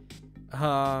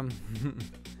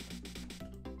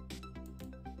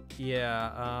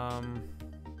 Yeah.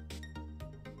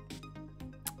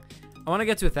 I want to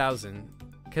get to 1,000,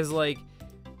 because, like,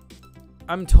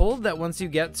 I'm told that once you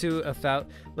get to 1,000,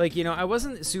 like, you know, I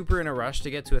wasn't super in a rush to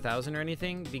get to 1,000 or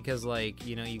anything because, like,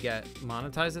 you know, you get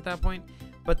monetized at that point.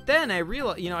 But then I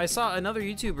realized, you know, I saw another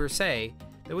YouTuber say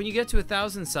that when you get to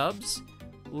 1,000 subs,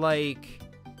 like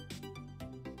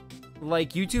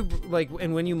YouTube, like,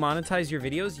 and when you monetize your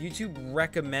videos, YouTube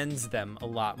recommends them a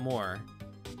lot more.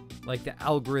 Like, the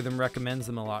algorithm recommends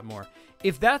them a lot more.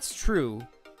 If that's true,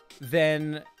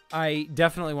 then I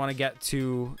definitely want to get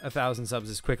to 1,000 subs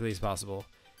as quickly as possible.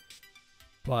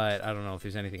 But I don't know if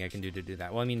there's anything I can do to do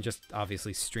that. Well, I mean, just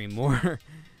obviously stream more.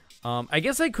 I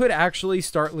guess I could actually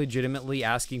start legitimately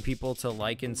asking people to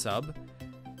like and sub.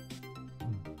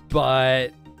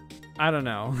 But I don't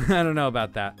know. I don't know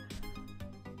about that.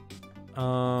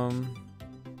 Yeah,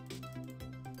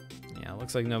 it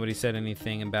looks like nobody said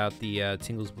anything about the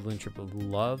Tingle's Balloon Trip of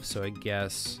Love, so I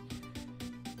guess,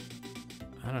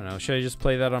 I don't know. Should I just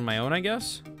play that on my own, I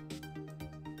guess?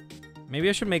 Maybe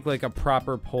I should make, like, a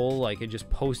proper poll, like, and just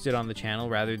post it on the channel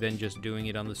rather than just doing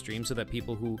it on the stream so that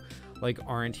people who, like,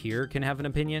 aren't here can have an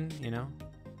opinion, you know?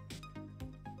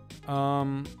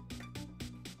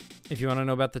 If you want to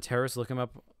know about the terrorist, look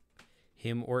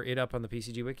him or it up on the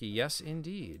PCG Wiki. Yes,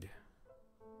 indeed.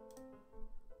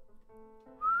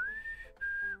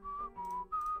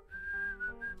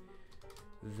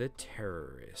 The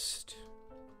terrorist.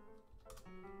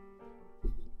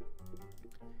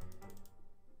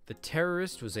 The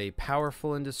terrorist was a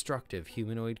powerful and destructive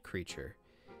humanoid creature.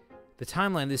 The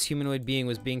timeline this humanoid being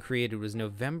was being created was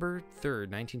November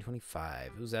 3rd,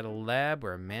 1925. It was at a lab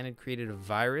where a man had created a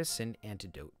virus and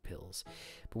antidote pills.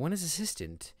 But when his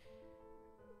assistant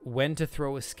when to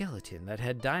throw a skeleton that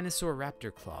had dinosaur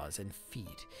raptor claws and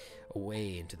feet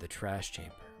away into the trash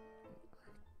chamber.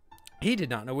 He did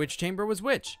not know which chamber was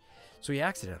which, so he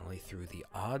accidentally threw the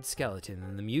odd skeleton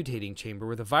in the mutating chamber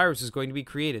where the virus was going to be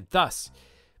created, thus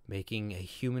making a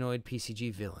humanoid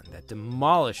PCG villain that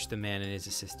demolished the man and his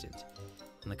assistant.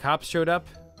 When the cops showed up,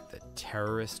 the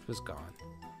terrorist was gone.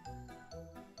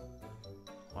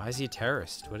 Why is he a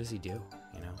terrorist? What does he do,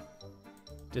 you know?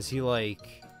 Does he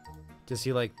like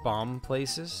bomb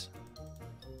places?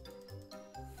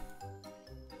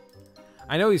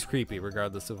 I know he's creepy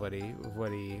regardless of what he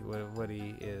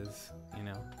is, you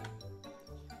know.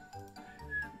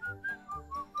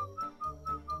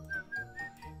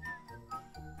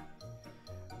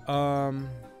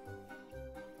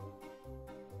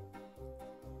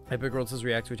 Epic World says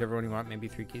react to whichever one you want, maybe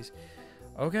 3 keys.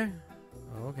 Okay.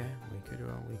 Okay. We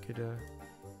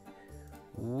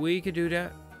could do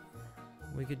that.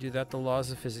 We could do that. The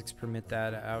laws of physics permit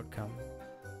that outcome.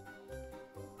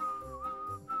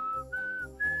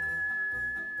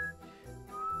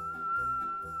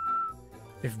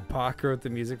 If Bach wrote the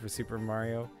music for Super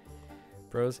Mario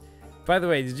Bros. By the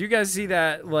way, did you guys see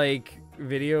that like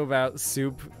video about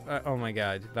soup? Oh my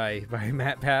god, by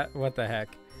Matt Pat. What the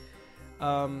heck?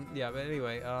 Yeah, but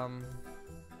anyway, what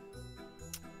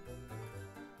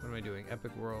am I doing?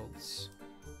 Epic Worlds.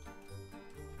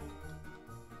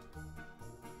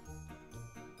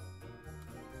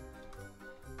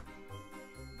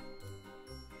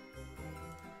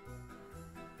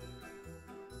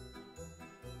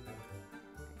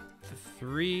 The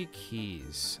 3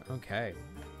 keys. Okay.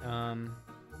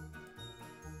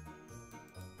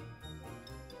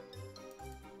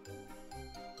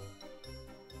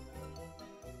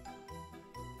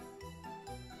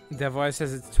 Devoy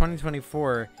says it's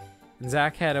 2024 and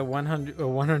Zach had a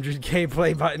 100k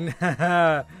play button.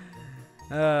 I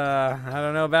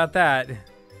don't know about that.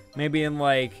 Maybe in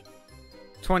like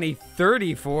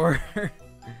 2034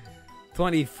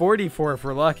 2044 if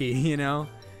we're lucky, you know.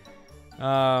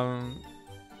 I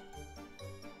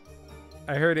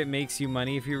heard it makes you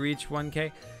money if you reach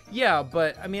 1k. Yeah,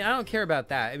 but I mean, I don't care about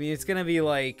that. I mean, it's gonna be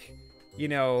like, you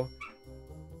know,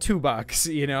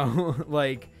 $2, you know.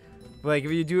 Like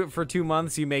if you do it for 2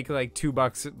 months, you make like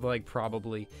 $2, like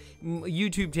probably.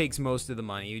 YouTube takes most of the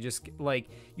money. You just like,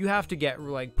 you have to get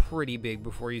like pretty big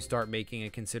before you start making a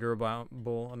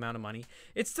considerable amount of money.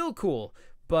 It's still cool,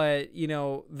 but you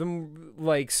know,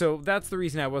 so that's the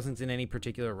reason I wasn't in any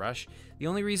particular rush. The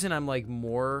only reason I'm like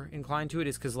more inclined to it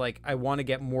is because like I want to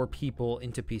get more people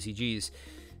into PCGs,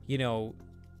 you know,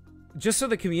 just so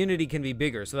the community can be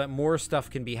bigger, so that more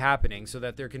stuff can be happening, so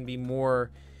that there can be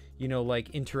more, you know,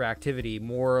 like interactivity,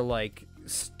 more like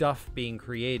stuff being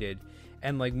created,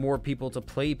 and like more people to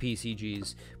play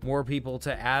PCGs, more people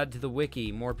to add to the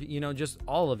wiki, more, you know, just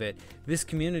all of it. This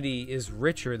community is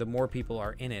richer the more people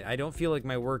are in it. I don't feel like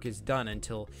my work is done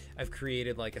until I've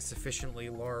created like a sufficiently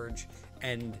large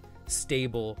and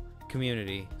stable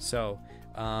community. So,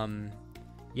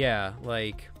 yeah,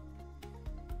 like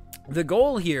the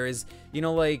goal here is, you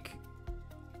know, like,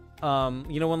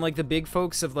 you know, when like the big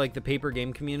folks of like the paper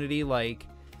game community like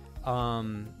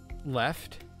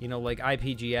left, you know, like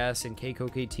IPGS and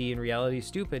KCOKT and Reality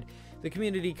Stupid, the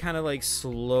community kind of like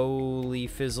slowly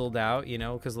fizzled out, you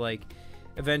know, because like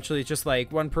eventually it's just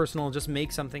like one person will just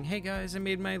make something, hey guys, I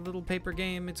made my little paper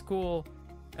game, it's cool,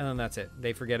 and then that's it.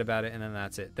 They forget about it, and then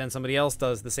that's it. Then somebody else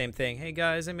does the same thing, hey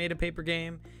guys, I made a paper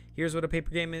game, here's what a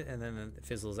paper game is, and then it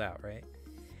fizzles out, right?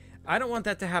 I don't want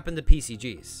that to happen to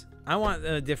PCGs. I want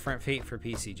a different fate for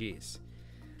PCGs.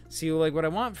 See, like, what I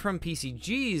want from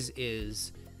PCGs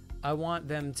is I want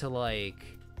them to, like,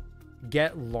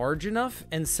 get large enough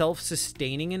and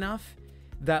self-sustaining enough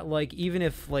that, like, even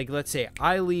if, like, let's say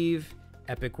I leave,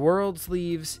 Epic Worlds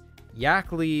leaves,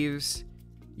 Yak leaves,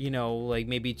 you know, like,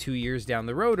 maybe 2 years down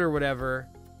the road or whatever,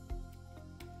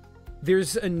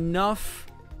 there's enough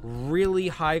really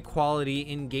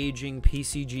high-quality, engaging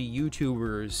PCG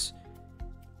YouTubers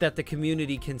that the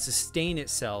community can sustain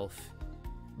itself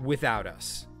without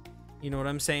us. You know what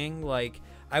I'm saying? Like,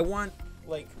 I want,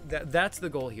 like, that's the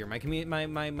goal here.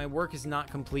 My work is not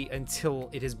complete until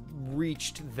it has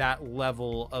reached that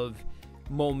level of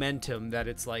momentum that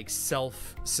it's like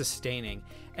self-sustaining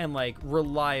and like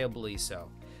reliably so.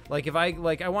 Like, if I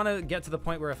want to get to the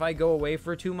point where if I go away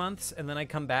for 2 months and then I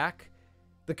come back,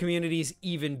 the community's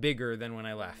even bigger than when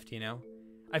I left, you know?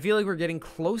 I feel like we're getting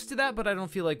close to that, but I don't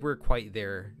feel like we're quite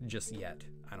there just yet.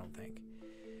 I don't think.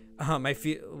 I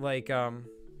feel like,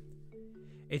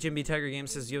 HMB Tiger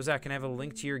Games says, yo, Zach, can I have a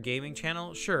link to your gaming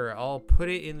channel? Sure, I'll put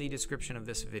it in the description of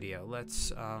this video. Let's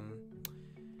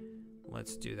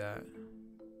do that.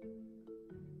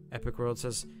 Epic World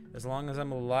says, as long as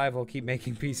I'm alive, I'll keep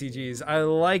making PCGs. I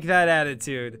like that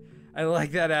attitude. I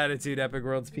like that attitude, Epic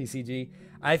World's PCG.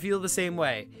 I feel the same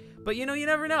way. But, you know, you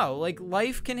never know. Like,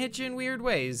 life can hit you in weird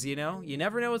ways, you know? You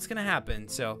never know what's going to happen.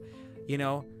 So, you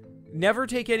know, never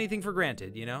take anything for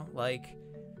granted, you know? Like,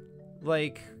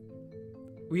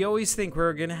 we always think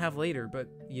we're going to have later, but,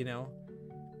 you know,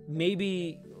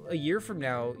 maybe a year from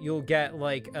now, you'll get,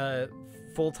 like, a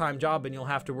full-time job and you'll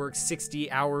have to work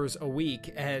 60 hours a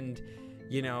week and,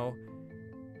 you know,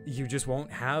 you just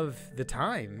won't have the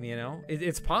time, you know?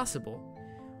 It's possible.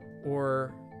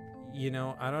 Or, you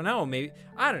know, I don't know. Maybe,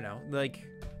 I don't know. Like,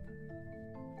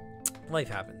 life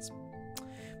happens.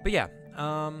 But yeah,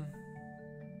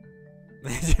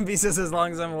 Jimmy says, as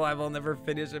long as I'm alive, I'll never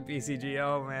finish a PCG.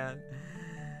 Oh, man.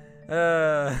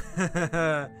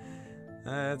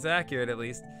 That's accurate, at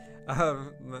least.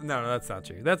 No, that's not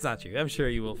true. That's not true. I'm sure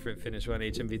you will finish one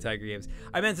HMV Tiger Games.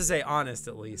 I meant to say honest,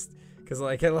 at least, because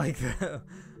like I like that.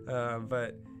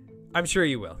 But I'm sure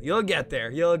you will. You'll get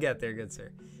there. You'll get there, good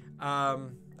sir.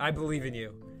 I believe in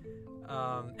you.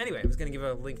 Anyway, I was gonna give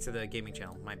a link to the gaming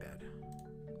channel. My bad.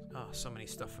 Oh, so many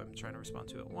stuff I'm trying to respond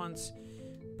to at once.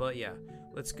 But yeah,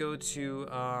 let's go to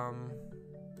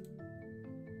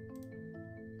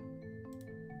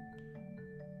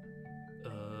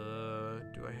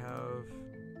do I have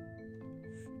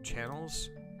channels?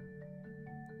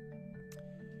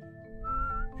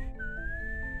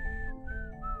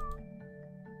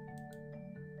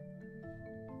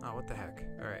 Oh, what the heck?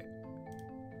 All right.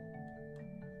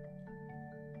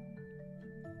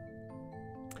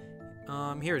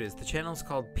 Here it is. The channel is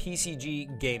called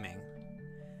PCG Gaming.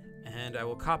 And I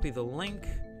will copy the link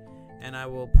and I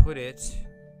will put it,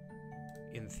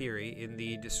 in theory, in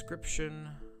the description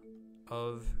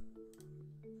of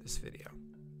this video.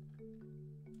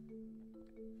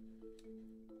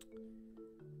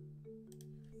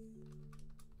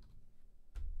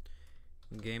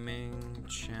 Gaming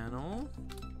channel.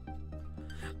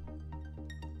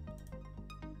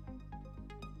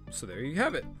 So there you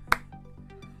have it.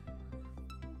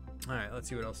 All right, let's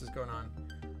see what else is going on.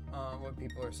 What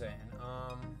people are saying.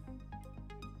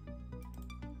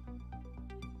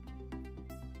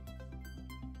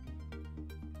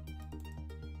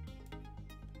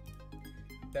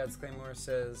 Dad's Claymore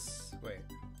says, wait.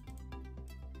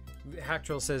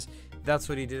 Hacktroll says, that's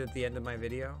what he did at the end of my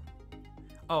video.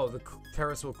 Oh, the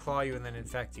terrorist will claw you and then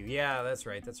infect you. Yeah, that's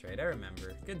right, that's right. I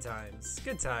remember. Good times.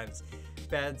 Good times.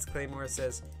 Dad's Claymore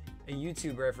says, a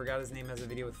YouTuber, I forgot his name, has a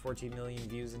video with 14 million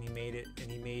views and he made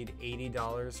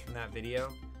 $80 from that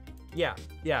video. Yeah,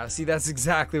 see, that's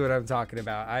exactly what I'm talking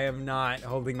about. I am not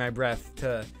holding my breath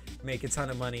to make a ton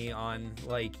of money on,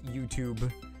 like,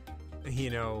 YouTube, you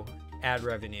know, ad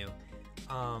revenue.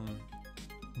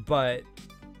 But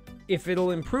if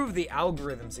it'll improve the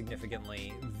algorithm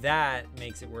significantly, that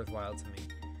makes it worthwhile to me.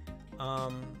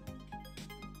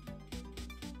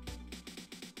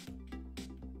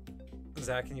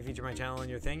 Zach, can you feature my channel in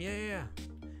your thing? Yeah.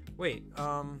 Wait,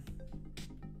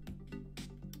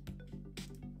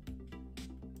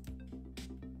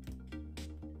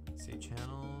 let's see,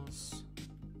 channels.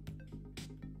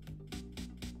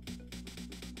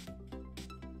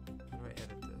 How do I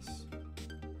edit this?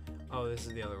 Oh, this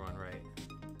is the other one, right?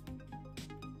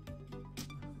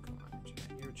 Come on, chat,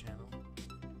 your channel.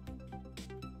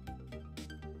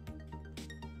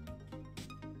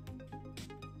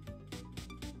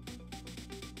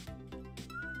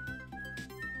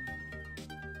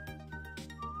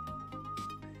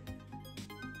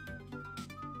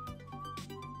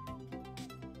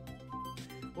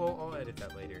 Well, I'll edit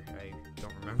that later. I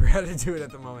don't remember how to do it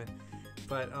at the moment.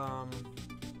 But,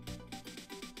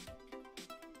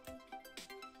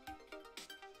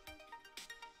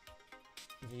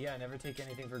 yeah, never take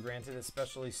anything for granted,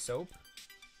 especially soap.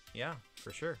 Yeah,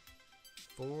 for sure.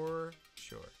 For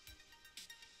sure.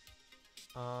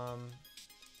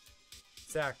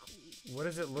 Zach, what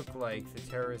does it look like the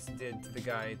terrorist did to the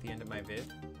guy at the end of my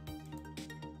vid?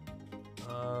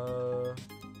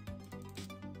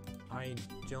 I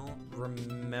don't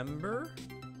remember.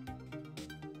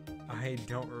 I'm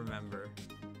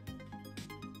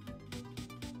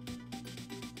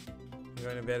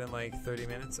going to bed in like 30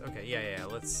 minutes. Okay, yeah.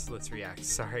 Let's react.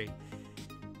 Sorry.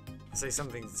 I'll say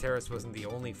something. The terrorist wasn't the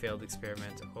only failed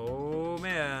experiment. Oh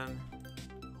man.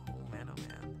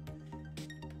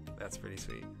 That's pretty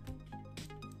sweet.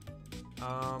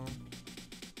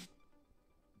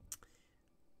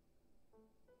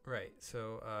 Right.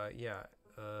 So yeah.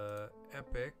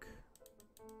 Epic.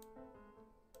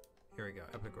 Here we go.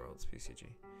 Epic Worlds PCG.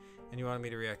 And you wanted me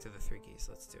to react to the 3 keys.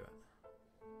 Let's do it.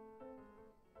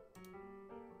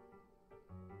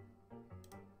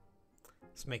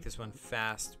 Let's make this one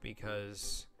fast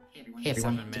because... Hey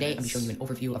everyone, today I'm showing you an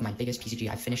overview of my biggest PCG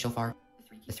I've finished so far,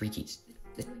 the 3 keys.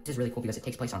 This is really cool because it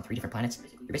takes place on 3 different planets.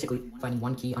 You're basically finding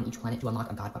 1 key on each planet to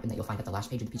unlock a god weapon that you'll find at the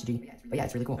last page of the PCG. But yeah,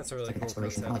 it's really cool. That's a really it's like cool an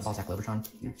exploration, kind of like Balzac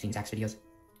You've seen Zach's videos.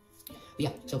 But yeah,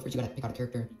 so first you gotta pick out a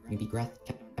character. You can be Breath,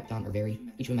 Kepton, or Vary.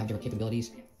 Each of them have different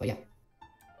capabilities, but yeah.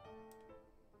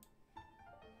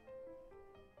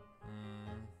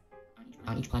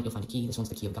 On each planet you'll find a key. This one's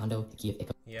the key of Gondo, the key of Ico.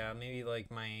 Yeah, maybe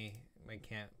like my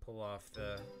can't pull off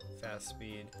the fast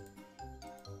speed.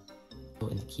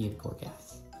 And the key of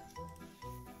Gorgath.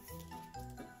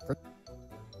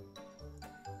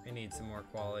 I need some more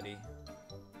quality.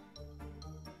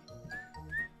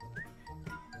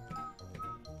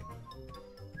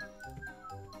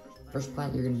 First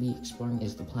planet you're going to be exploring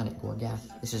is the planet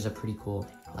Gorgath. This is a pretty cool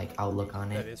like outlook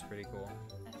on it. That is pretty cool.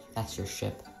 That's your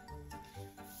ship.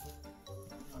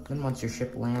 Then once your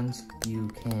ship lands, you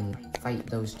can fight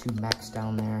those 2 mechs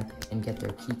down there and get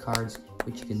their key cards,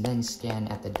 which you can then scan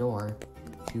at the door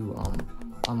to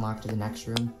unlock to the next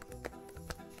room.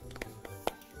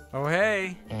 Oh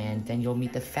hey! And then you'll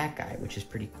meet the fat guy, which is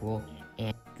pretty cool.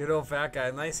 And good old fat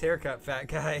guy. Nice haircut, fat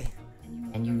guy.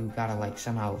 And you gotta like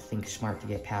somehow think smart to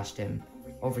get past him.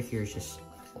 Over here is just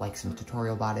like some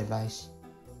tutorial bot advice.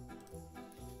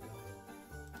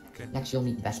 Okay. Next you'll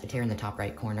meet Vespater in the top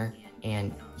right corner,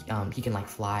 and he can like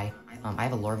fly. I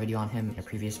have a lore video on him in a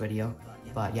previous video,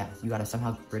 but yeah, you gotta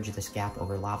somehow bridge this gap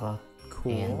over lava.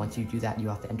 Cool. And once you do that, you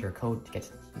have to enter a code to get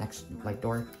to the next like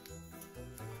door.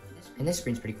 And this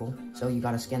screen's pretty cool. So you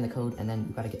gotta scan the code, and then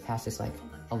you gotta get past this like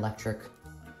electric,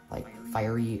 like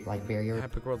fiery like barrier.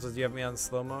 Epic World says, do you have me on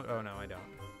slow mode? Oh no, I don't.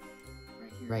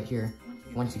 Right here.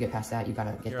 Once you get past that, you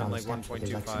gotta get down the like steps.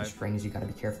 There's like some 1.25. springs you gotta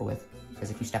be careful with,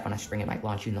 because if you step on a spring, it might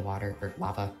launch you in the water or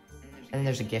lava. And then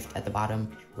there's a gift at the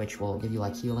bottom, which will give you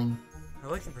like healing. I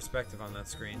like the perspective on that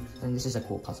screen. And this is a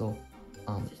cool puzzle.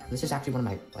 This is actually one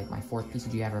of my 4th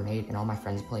PCG I ever made, and all my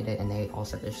friends played it, and they all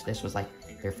said this was like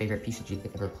their favorite PCG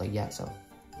they've ever played yet. So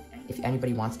if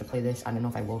anybody wants to play this, I don't know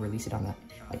if I will release it on the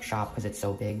like shop because it's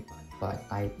so big, but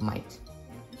I might.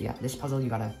 Yeah, this puzzle you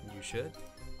gotta. You should.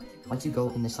 Once you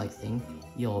go in this like thing,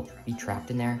 you'll be trapped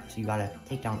in there, so you gotta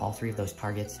take down all 3 of those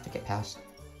targets to get past.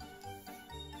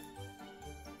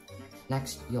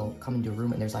 Next, you'll come into a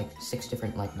room, and there's like 6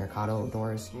 different like Mercado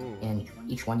doors. Ooh. And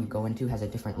each one you go into has a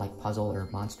different like puzzle or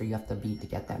monster you have to beat to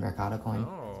get that Mercado coin.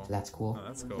 Oh. So that's cool. Oh,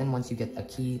 that's cool. Then once you get a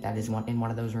key that is in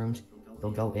one of those rooms,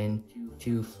 you'll go in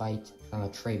to fight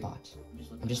Treybot.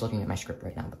 I'm just looking at my script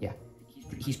right now, but yeah.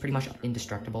 He's pretty much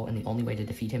indestructible, and the only way to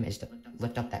defeat him is to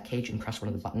lift up that cage and press one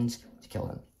of the buttons to kill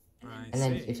him. And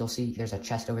then if you'll see, there's a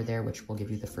chest over there which will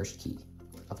give you the first key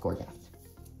of Gorgath.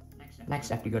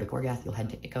 Next, after you go to Gorgath, you'll head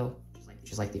to Ico,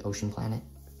 which is like the ocean planet.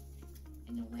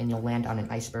 And you'll land on an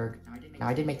iceberg. Now,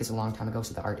 I did make this a long time ago,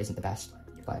 so the art isn't the best,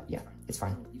 but yeah, it's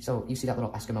fine. So you see that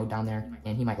little Eskimo down there,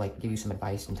 and he might like give you some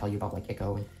advice and tell you about like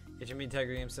Ico. And HMB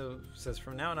Tiger Game says,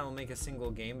 from now on I will make a single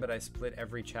game, but I split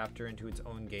every chapter into its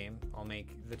own game. I'll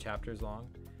make the chapters long.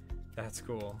 That's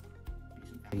cool.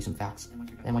 give you some facts. And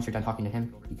then once you're done talking to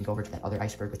him, you can go over to that other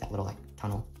iceberg with that little like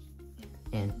tunnel.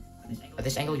 And at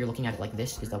this angle, you're looking at it like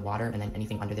this is the water, and then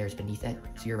anything under there is beneath it.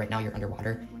 So right now you're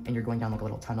underwater, and you're going down like a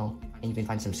little tunnel, and you can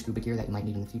find some scuba gear that you might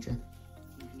need in the future.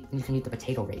 And you can meet the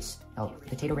potato race. Now, the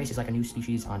potato race is like a new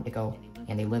species on Ico,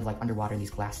 and they live like underwater in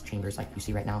these glass chambers like you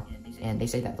see right now. And they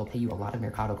say that they'll pay you a lot of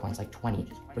Mercado coins, like 20,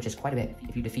 which is quite a bit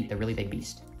if you defeat the really big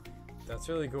beast. That's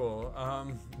really cool.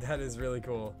 That is really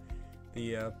cool.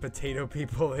 The potato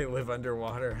people, they live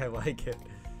underwater. I like it.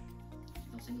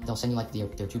 They'll send you like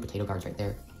their 2 potato guards right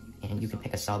there, and you can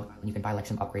pick a sub, and you can buy like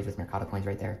some upgrades with Mercado coins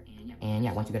right there. And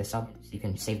yeah, once you get a sub, you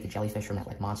can save the jellyfish from that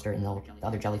like monster, and the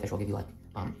other jellyfish will give you like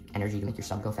energy to make your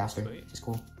sub go faster, which is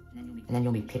cool. And then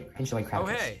you'll meet Pinchoid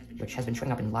Crabfish, which has been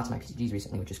showing up in lots of my PCGs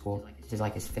recently, which is cool. This is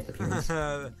like his 5th appearance.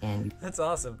 And that's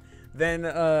awesome. Then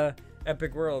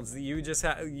Epic Worlds, you just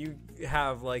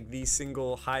have like the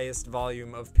single highest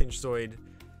volume of Pinchoid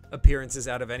appearances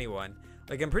out of anyone.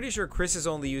 Like, I'm pretty sure Chris has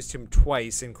only used him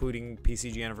twice, including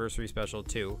PCG Anniversary Special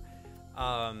 2,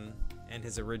 and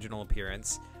his original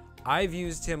appearance. I've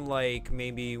used him like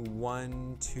maybe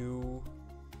 1, 2,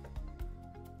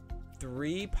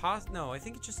 3, no, I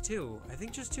think just 2. I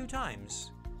think just 2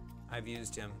 times I've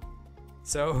used him.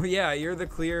 So yeah, you're the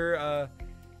clear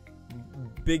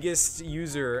biggest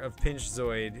user of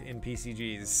Pinchoid in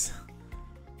PCGs.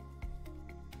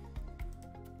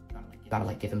 Gotta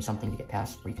like give him something to get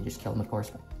past, or you can just kill him, of course.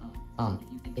 But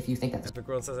if you think that's Epic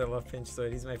World says I love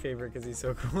Pinchoid. He's my favorite because he's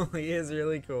so cool. He is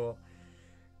really cool.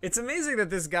 It's amazing that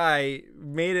this guy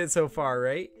made it so far,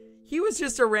 right? he was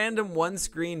just a random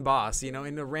one-screen boss, you know,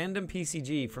 in a random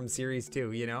PCG from Series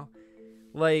 2, you know?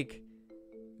 Like,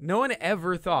 no one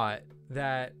ever thought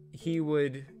that he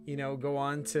would, you know, go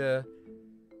on to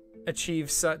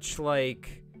achieve such,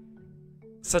 like,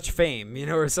 such fame, you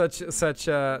know, or such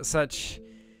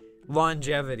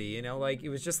longevity, you know? Like, it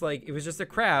was just a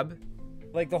crab.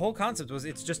 Like, the whole concept was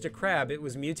it's just a crab. It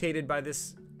was mutated by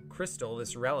this crystal,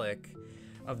 this relic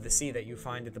of the sea that you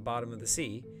find at the bottom of the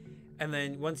sea. And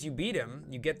then once you beat him,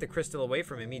 you get the crystal away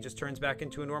from him, he just turns back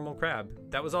into a normal crab.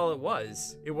 That was all it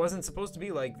was. It wasn't supposed to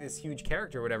be like this huge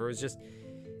character or whatever.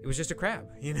 It was just a crab,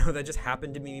 you know, that just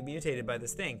happened to be mutated by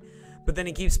this thing. But then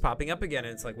he keeps popping up again,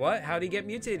 and it's like, what? How'd he get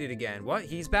mutated again? What?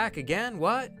 He's back again?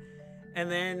 What? And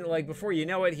then, like, before you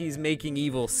know it, he's making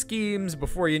evil schemes.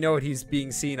 Before you know it, he's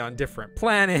being seen on different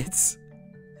planets.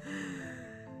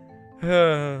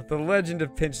 The Legend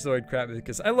of Pinchzoid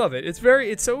Crabicus. I love it. It's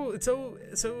so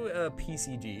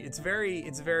PCG. It's very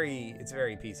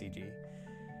PCG.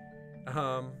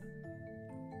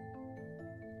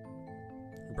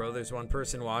 Bro, there's one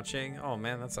person watching. Oh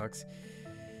man, that sucks.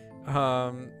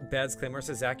 Bad's Claymore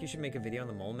says, Zach, you should make a video on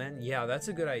the Mole Men. Yeah, that's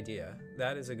a good idea.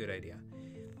 That is a good idea.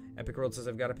 Epic World says,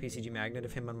 I've got a PCG magnet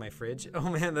of him on my fridge.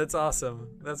 Oh man, that's awesome.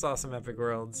 That's awesome, Epic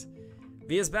Worlds.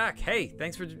 Via's back. Hey,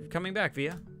 thanks for coming back,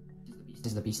 Via.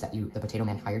 This is the beast that the Potato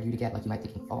Man hired you to get. Like, you might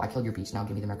think, oh, I killed your beast, now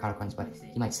give me the Mercado coins. But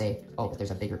he might say, oh, but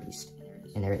there's a bigger beast.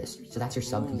 And there it is. So that's your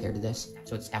sub compared to this.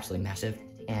 So it's absolutely massive.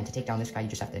 And to take down this guy, you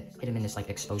just have to hit him in this,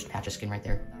 like, exposed patch of skin right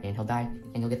there. And he'll die.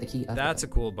 And you'll get the key. That's a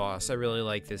cool boss. I really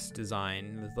like this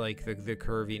design. With, like, the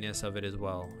curviness of it as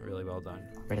well. Really well done.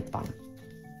 Right at the bottom.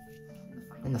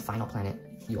 And the final planet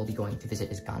you'll be going to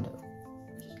visit is Gondo,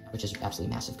 which is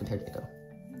absolutely massive compared to Ico.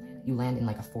 You land in,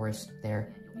 like, a forest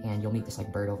there. And you'll meet this,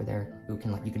 like, bird over there who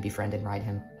can, like, you can befriend and ride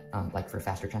him, like, for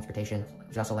faster transportation.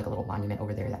 There's also, like, a little monument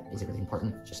over there that isn't really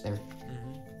important, just there.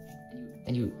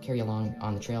 Then you carry along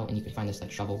on the trail, and you can find this,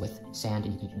 like, shovel with sand,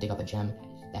 and you can dig up a gem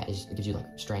it gives you,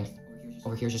 like, strength.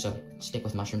 Over here's just a stick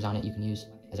with mushrooms on it you can use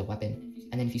as a weapon.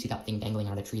 And then if you see that thing dangling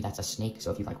out of a tree, that's a snake,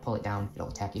 so if you, like, pull it down, it'll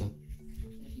attack you.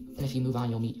 Then if you move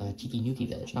on, you'll meet a Tiki Nuki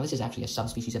village. Now, this is actually a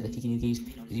subspecies of the Tiki Nukis,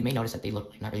 because you may notice that they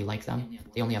look not really like them.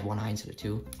 They only have one eye instead of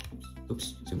two.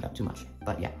 Oops, zoomed up too much.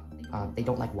 But yeah, they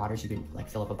don't like water, so you can, like,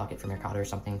 fill up a bucket from Mercado or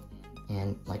something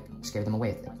and, like, scare them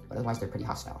away with it. But otherwise, they're pretty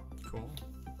hostile. Cool.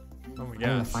 Oh my gosh. And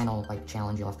then the final, like,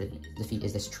 challenge you'll have to defeat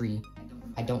is this tree.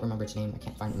 I don't remember its name. I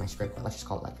can't find it in my script, but let's just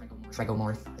call it, like,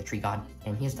 Trigomorph, the tree god.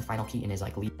 And he has the final key in his,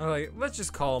 like, leaf. Let's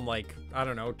just call him, like, I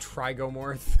don't know,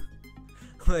 Trigomorph.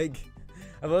 Like,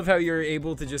 I love how you're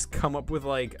able to just come up with,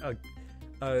 like,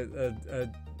 a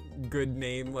good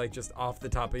name, like, just off the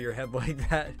top of your head like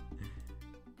that.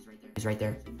 He's right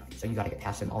there, so you gotta get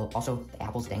past him. Also, the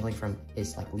apples dangling from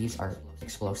his, like, leaves are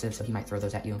explosive, so he might throw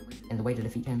those at you. And the way to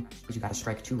defeat him is you gotta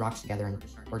strike 2 rocks together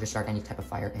or just start any type of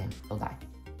fire and he'll die.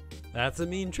 That's a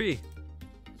mean tree.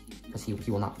 Because he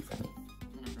will not be friendly.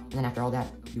 And then after all that,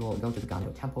 you will go to the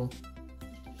Gondo Temple,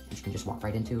 which you can just walk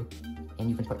right into. And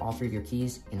you can put all 3 of your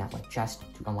keys in that, like, chest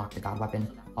to unlock the god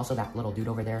weapon. Also, that little dude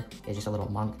over there is just a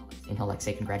little monk, and he'll, like,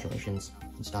 say congratulations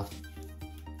and stuff.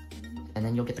 And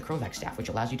then you'll get the Krovac staff, which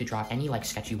allows you to draw any, like,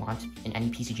 sketch you want in any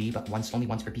PCG, but only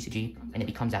once per PCG, and it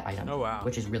becomes that item. Oh, wow.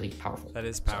 Which is really powerful. That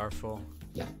is powerful. So,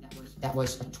 yeah. That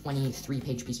was a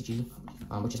 23-page PCG,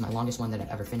 which is my longest one that I've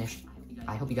ever finished.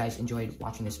 I hope you guys enjoyed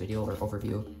watching this video or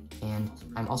overview, and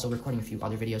I'm also recording a few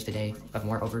other videos today of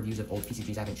more overviews of old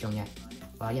PCGs I haven't shown yet.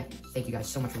 Yeah, thank you guys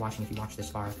so much for watching if you watched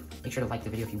this far. Make sure to like the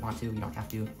video if you want to, you don't have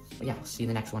to. But yeah, see you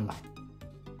in the next one, bye.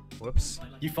 Whoops.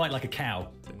 You fight like a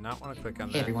cow. Did not want to click on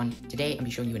that. Hey everyone, today I'm going to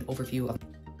be showing you an overview of...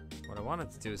 What I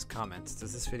wanted to do is comments.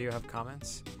 Does this video have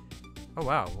comments? Oh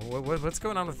wow, what's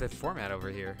going on with the format over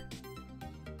here?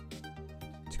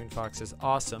 Toon Fox says,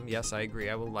 awesome. Yes, I agree.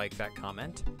 I will like that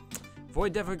comment.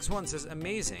 Void Devix1 says,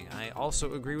 amazing. I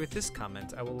also agree with this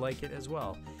comment. I will like it as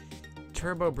well.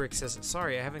 Turbo Brick says,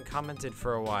 sorry, I haven't commented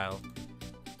for a while.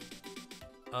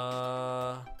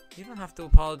 You don't have to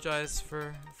apologize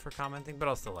for commenting, but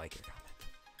I'll still like your comment.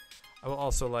 I will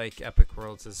also like Epic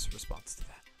Worlds' response to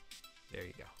that. There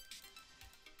you go.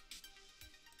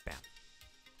 Bam.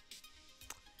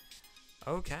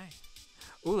 Okay.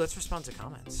 Ooh, let's respond to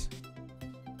comments.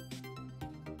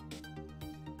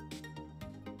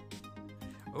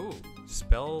 Ooh,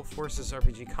 Spell Forces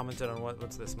RPG commented on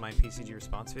what's this, my PCG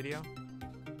response video?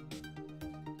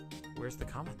 Where's the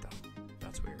comment though?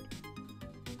 That's weird.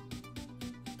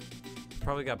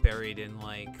 Probably got buried in,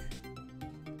 like,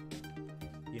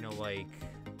 you know, like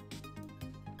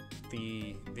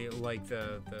the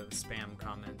spam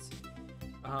comments.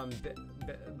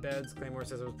 Beds Claymore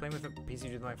says, I was playing with a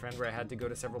PCG with my friend where I had to go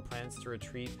to several planets to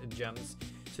retrieve gems.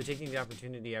 So taking the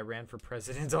opportunity, I ran for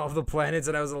president of all the planets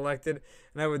and I was elected.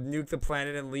 And I would nuke the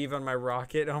planet and leave on my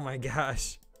rocket. Oh my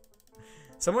gosh.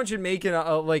 Someone should make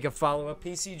like a follow-up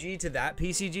PCG to that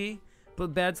PCG,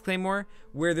 but Beds Claymore,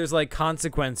 where there's like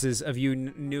consequences of you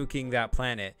nuking that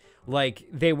planet. Like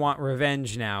they want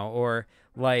revenge now, or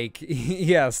like,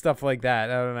 yeah, stuff like that.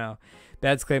 I don't know.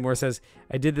 Beds Claymore says,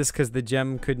 I did this because the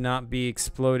gem could not be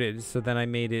exploded, so then I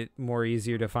made it more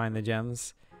easier to find the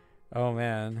gems. Oh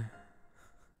man.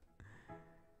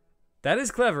 That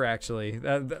is clever, actually.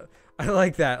 I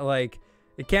like that. Like,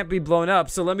 it can't be blown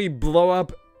up, so let me blow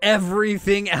up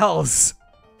everything else.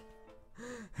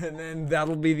 And then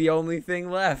that'll be the only thing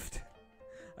left.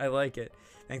 I like it.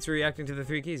 Thanks for reacting to the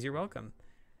 3 keys. You're welcome.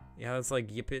 Yeah, that's like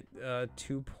Yipit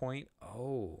 2.0.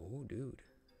 Oh, dude.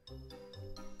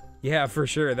 Yeah, for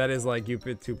sure. That is like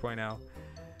Yipit 2.0.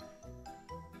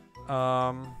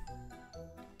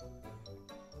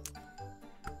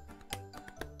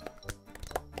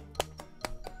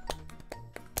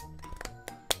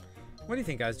 What do you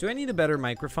think, guys? Do I need a better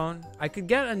microphone? I could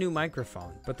get a new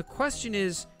microphone, but the question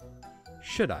is,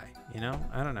 should I? You know?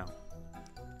 I don't know.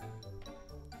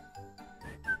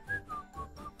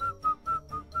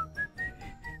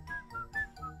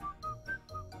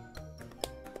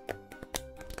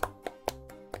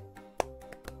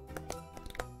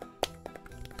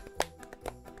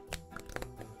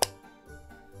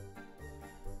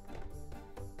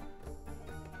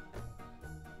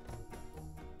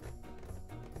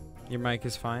 Your mic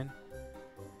is fine?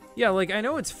 Yeah, like, I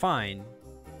know it's fine,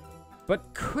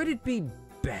 but could it be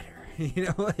better? You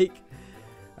know, like,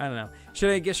 I don't know. Should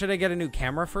I get a new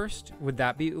camera first? Would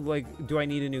that be, like, do I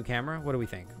need a new camera? What do we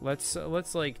think? Let's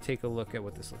like, take a look at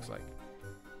what this looks like.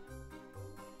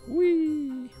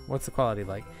 Whee! What's the quality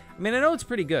like? I mean, I know it's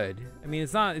pretty good. I mean,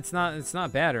 it's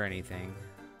not bad or anything.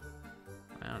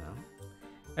 I don't know.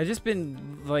 I've just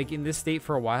been, like, in this state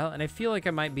for a while, and I feel like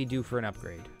I might be due for an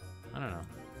upgrade. I don't know.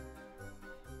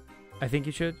 I think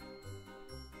you should.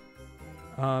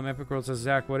 Epic World says,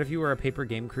 Zach, what if you were a paper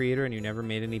game creator and you never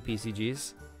made any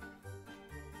PCGs?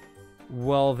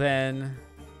 Well, then,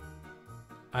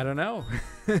 I don't know.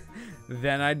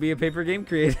 Then I'd be a paper game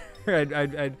creator.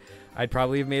 I'd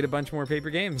probably have made a bunch more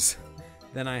paper games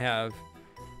than I have.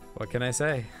 What can I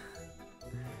say?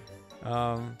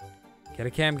 Get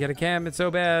a cam. It's so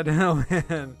bad. Oh,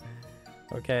 man.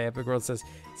 Okay, Epic World says,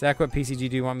 Zach, what PCG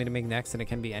do you want me to make next? And it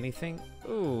can be anything?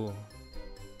 Ooh.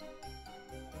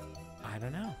 I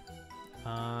don't know.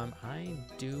 I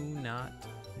do not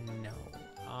know.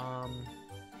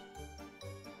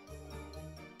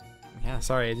 Yeah,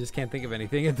 sorry, I just can't think of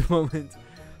anything at the moment.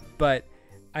 But,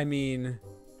 I mean...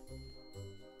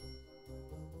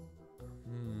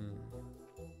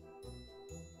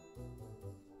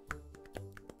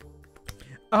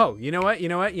 Oh, you know what?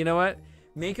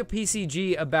 Make a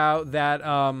PCG about that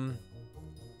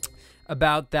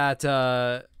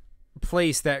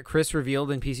place that Chris revealed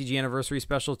in PCG Anniversary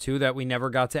Special 2 that we never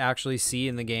got to actually see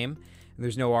in the game. And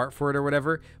there's no art for it or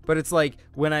whatever. But it's like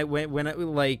when I was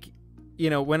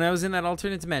in that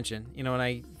alternate dimension, you know, when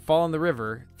I fall in the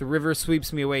river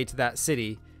sweeps me away to that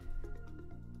city.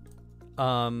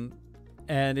 And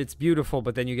it's beautiful,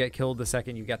 but then you get killed the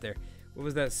second you get there. What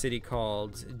was that city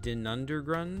called?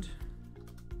 Denundergrund?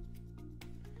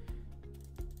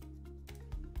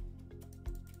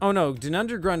 Oh no,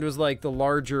 Denundergrund was like the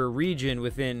larger region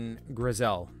within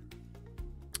Grizel.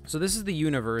 So this is the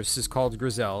universe, is called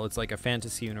Grizel. It's like a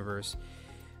fantasy universe.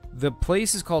 The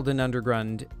place is called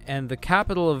Denundergrund, and the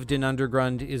capital of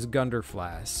Denundergrund is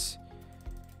Gunderflass.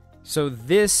 So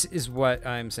this is what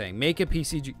I'm saying. Make a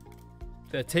PCG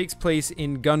that takes place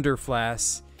in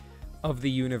Gunderflass of the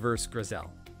universe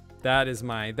Grizel. That's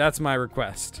my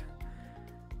request.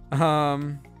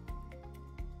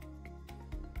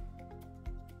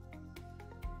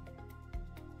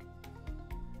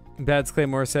 Bads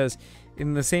Claymore says,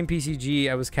 in the same PCG,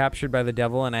 I was captured by the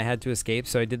devil and I had to escape,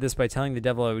 so I did this by telling the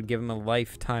devil I would give him a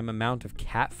lifetime amount of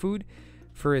cat food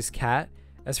for his cat.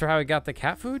 As for how I got the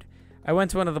cat food, I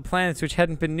went to one of the planets which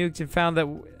hadn't been nuked and found that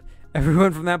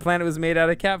everyone from that planet was made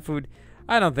out of cat food.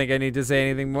 I don't think I need to say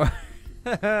anything more.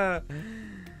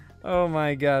 Oh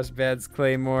my gosh, Bads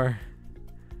Claymore.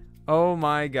 Oh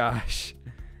my gosh.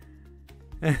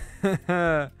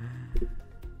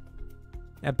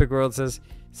 Epic World says,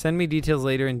 send me details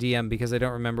later in DM because I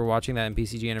don't remember watching that in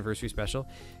PCG Anniversary Special.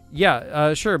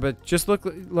 Yeah, sure, but just look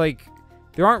like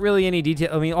there aren't really any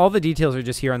details. I mean, all the details are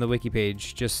just here on the wiki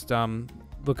page. Just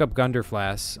look up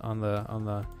Gunderflass on the.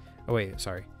 Oh wait,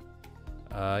 sorry.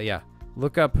 Yeah,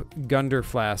 Look up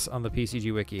Gunderflass on the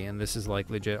PCG wiki, and this is like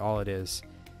legit all it is.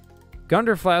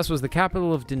 Gunderflass was the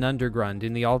capital of Denundergrund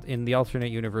in the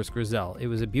alternate universe Grizel. It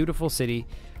was a beautiful city,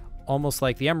 almost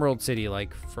like the Emerald City,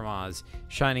 like from Oz,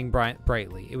 shining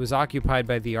brightly. It was occupied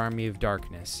by the Army of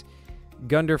Darkness.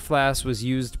 Gunderflass was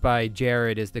used by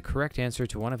Jared as the correct answer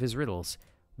to one of his riddles.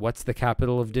 What's the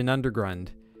capital of Denundergrund?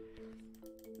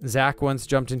 Zach once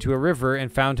jumped into a river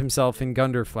and found himself in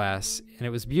Gunderflass, and it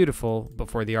was beautiful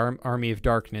before the Army of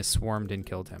Darkness swarmed and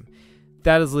killed him.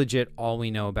 That is legit all we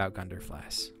know about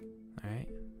Gunderflass. Alright?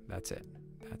 That's it.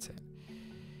 That's it.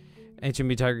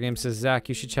 HMB Tiger Game says, Zach,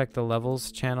 you should check the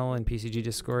Levels channel in PCG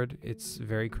Discord. It's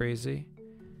very crazy.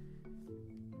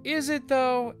 Is it,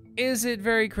 though? Is it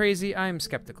very crazy? I am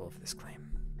skeptical of this claim.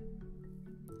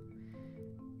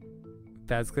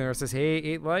 Bad Disclaimer says, hey,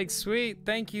 8 likes. Sweet.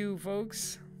 Thank you,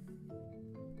 folks.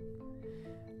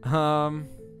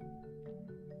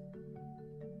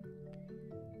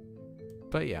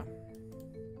 But yeah.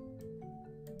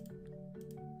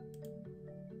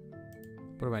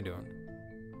 What am I doing?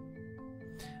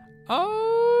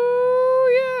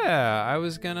 Oh, yeah. I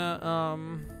was gonna,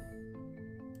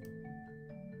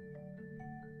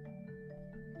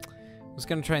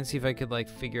 try and see if I could, like,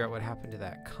 figure out what happened to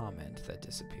that comment that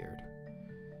disappeared.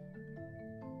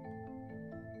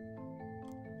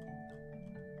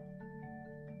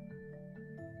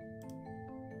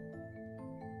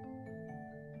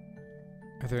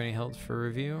 Are there any held for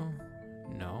review?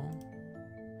 No.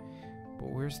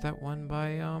 But where's that one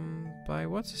by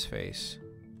what's his face?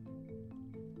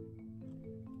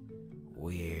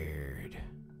 Weird.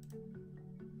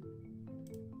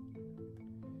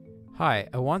 Hi,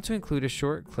 I want to include a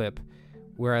short clip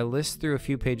where I list through a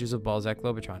few pages of Balzac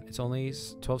Globotron. It's only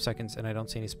 12 seconds and I don't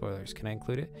see any spoilers. Can I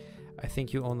include it? I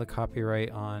think you own the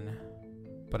copyright on,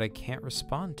 but I can't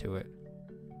respond to it.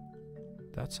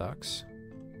 That sucks.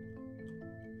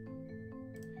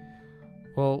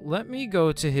 Well, let me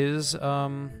go to his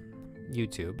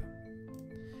YouTube.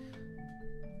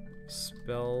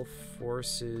 Spell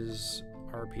Forces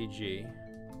RPG.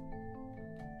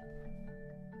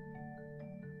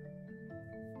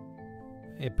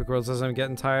 Epic World says, I'm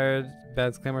getting tired. Bad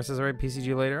Disclaimer says, alright,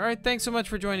 PCG later. Alright, thanks so much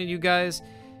for joining, you guys.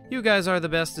 You guys are the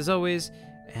best as always.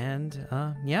 And,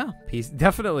 yeah,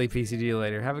 definitely PCG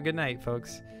later. Have a good night,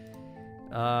 folks.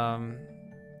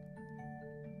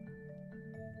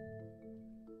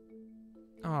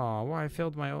 Oh, why I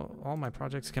failed all my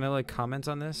projects. Can I, like, comment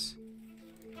on this?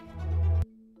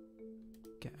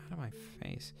 Get out of my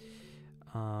face.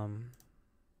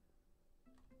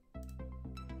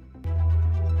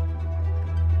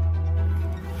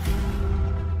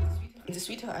 In this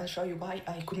video, I'll show you why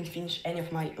I couldn't finish any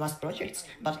of my last projects,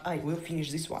 but I will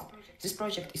finish this one. This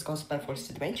project is called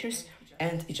Spellforce Adventures,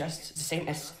 and it's just the same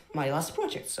as my last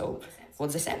project, so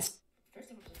what's the sense?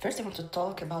 First, I want to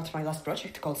talk about my last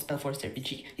project called Spellforce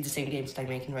RPG. It's the same game that I'm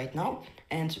making right now,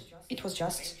 and it was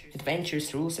just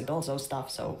adventures, rules, and all those stuff,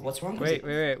 so what's wrong with it?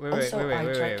 Wait,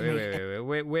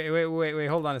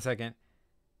 hold on a second.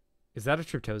 Is that a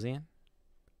Triptosian?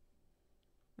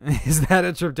 Is that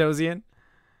a Triptosian?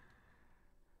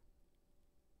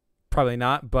 Probably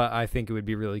not, but I think it would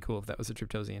be really cool if that was a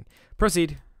Triptosian.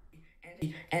 Proceed.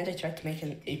 And I tried to make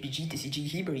an APG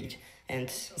TCG hybrid, and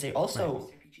they also...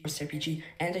 Right. RPG,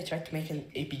 and I tried to make an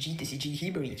APG TCG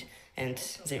hybrid, and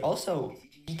they also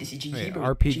TCG hybrid.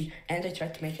 RPG, and I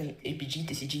tried to make an APG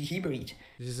TCG hybrid.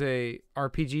 Did you say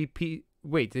RPG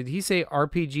Wait, did he say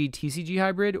RPG TCG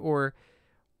hybrid or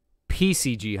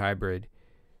PCG hybrid?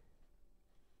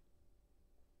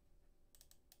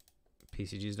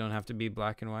 PCGs don't have to be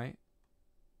black and white.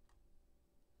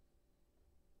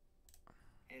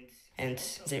 And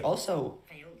they also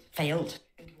failed.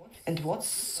 And what's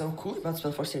so cool about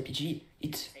Spellforce RPG?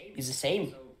 It is the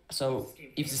same. So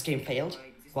if this game failed,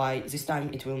 why this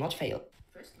time it will not fail?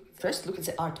 First, look at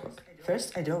the artwork.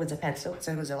 First, I draw with a pencil,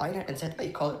 then with a liner, and then I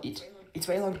color it. It's a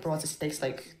very long process. It takes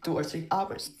like 2 or 3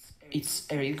 hours. It's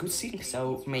a really good thing,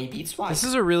 so maybe it's why. This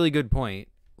is a really good point.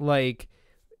 Like,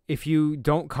 if you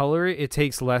don't color it, it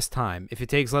takes less time. If it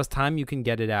takes less time, you can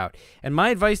get it out. And my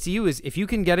advice to you is, if you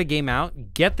can get a game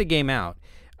out, get the game out.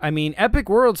 I mean, Epic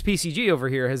Worlds PCG over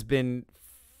here has been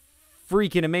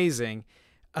freaking amazing,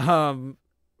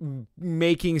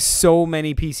 making so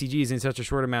many PCGs in such a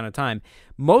short amount of time.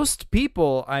 Most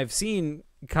people I've seen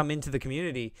come into the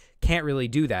community can't really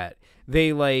do that.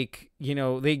 They like, you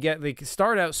know, they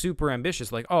start out super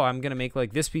ambitious, like, oh, I'm gonna make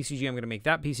like this PCG, I'm gonna make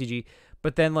that PCG,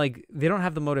 but then like they don't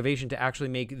have the motivation to actually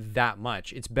make that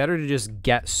much. It's better to just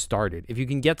get started. If you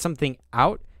can get something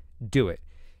out, do it.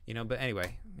 You know, but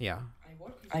anyway, yeah.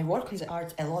 I work on the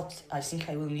art a lot. I think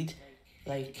I will need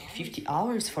like 50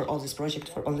 hours for all this project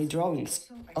for only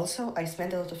drawings. Also, I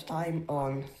spent a lot of time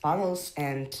on panels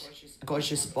and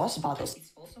gorgeous boss battles.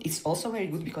 It's also very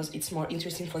good because it's more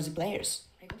interesting for the players.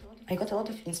 I got a lot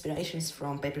of inspirations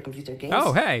from paper computer games.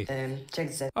 Oh, hey.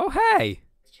 Check that Oh, hey.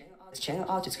 channel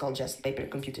out. It's called just Paper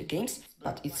Computer Games,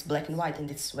 but it's black and white, and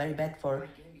it's very bad for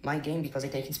my game because I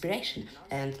take inspiration.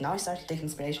 And now I started taking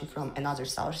inspiration from another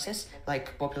sources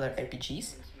like popular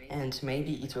RPGs, and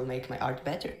maybe it will make my art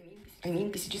better. I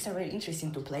mean, PCGs are very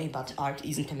interesting to play, but art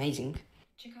isn't amazing.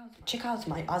 Check out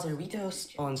my other videos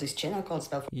on this channel called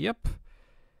Spell. Yep.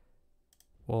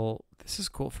 Well, this is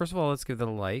cool. First of all, let's give that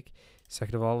a like.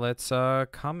 Second of all, let's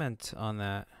comment on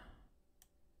that.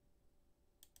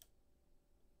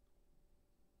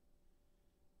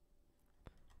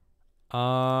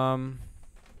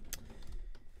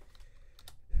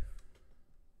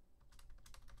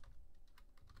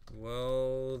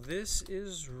 Well, this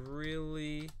is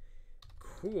really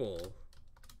cool.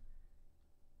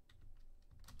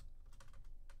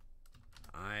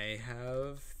 I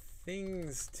have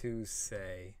things to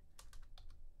say.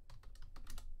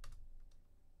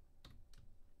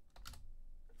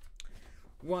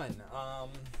 One,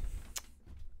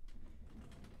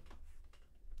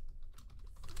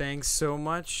 thanks so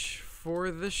much for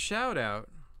the shout out.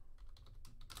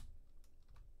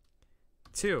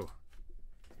 Two,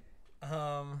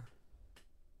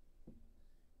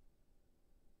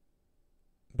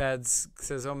 Bads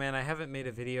says, oh man, I haven't made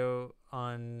a video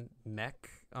on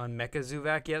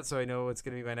Mecha yet, so I know what's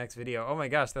going to be my next video. Oh my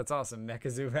gosh, that's awesome.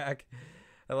 Mecha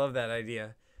I love that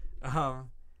idea.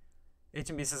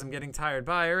 HMB says, I'm getting tired.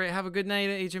 Bye. All right, have a good night,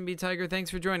 HMB Tiger. Thanks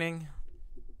for joining.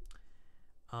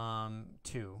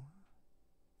 Two.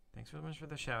 Thanks so much for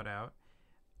the shout out.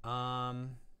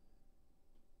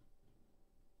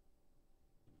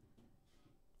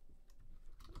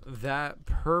 That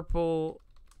purple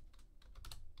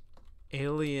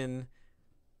alien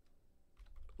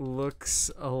looks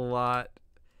a lot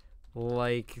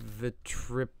like the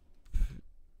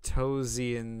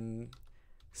Triptosian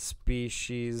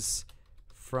species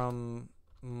from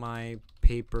my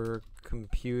paper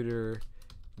computer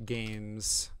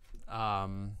games.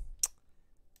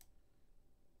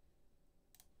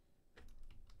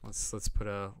 Let's put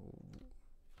a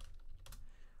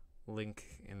link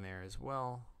in there as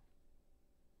well.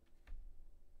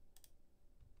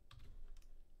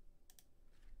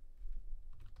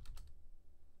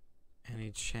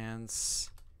 Any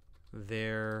chance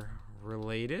they're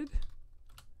related?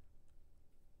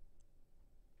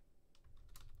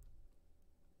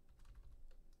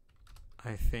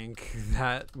 I think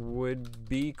that would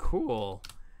be cool.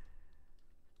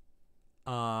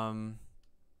 In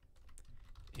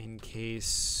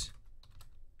case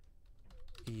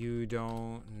you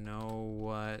don't know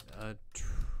what a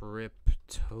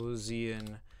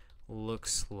Triptosian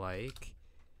looks like,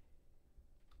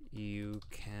 you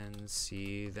can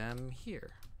see them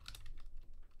here.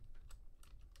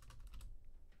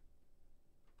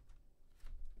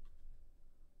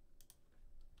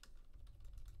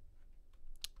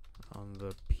 On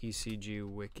the PCG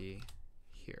wiki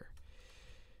here.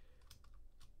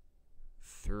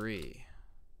 3.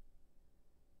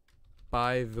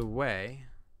 By the way,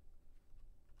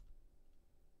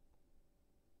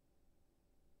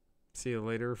 see you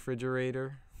later,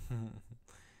 refrigerator.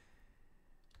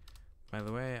 By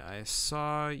the way, I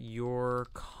saw your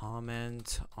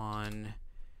comment on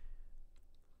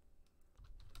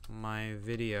my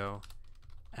video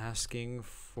asking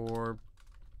for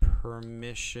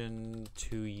permission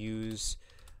to use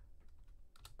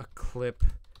a clip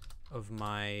of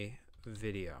my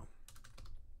video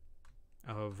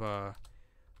of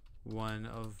one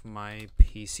of my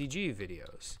PCG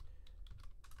videos.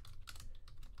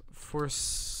 For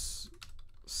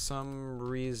some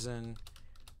reason,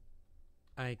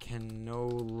 I can no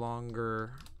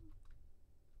longer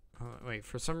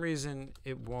for some reason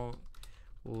it won't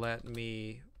let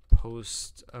me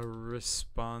post a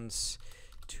response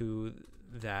to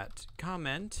that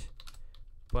comment,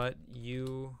 but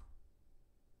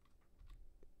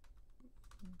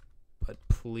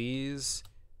please,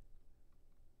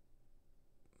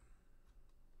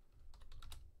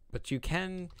 but you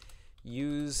can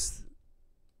use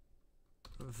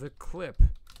the clip.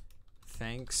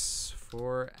 Thanks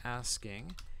for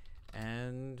asking,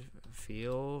 and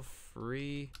feel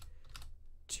free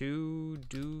to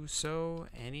do so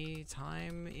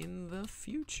anytime in the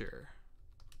future.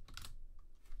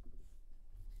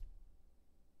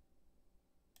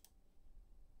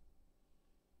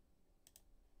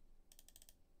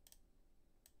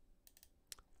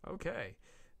 Okay.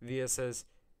 Via says,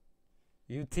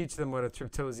 You teach them what a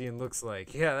Triptosian looks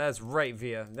like. Yeah, that's right,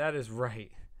 Via. That is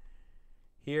right.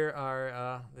 Here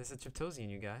are, there's a Triptosian,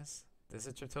 you guys. This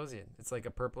is a Triptosian. It's like a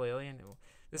purple alien.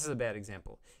 This is a bad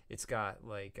example. It's got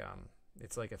like,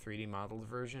 it's like a 3D modeled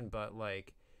version, but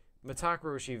like Matak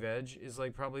Roshi Veg is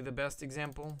like probably the best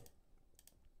example.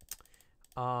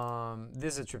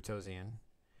 This is a Triptosian.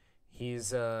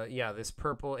 He's, yeah, this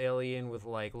purple alien with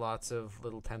like lots of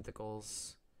little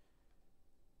tentacles.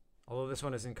 Although this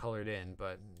one isn't colored in,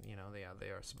 but you know, they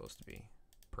are supposed to be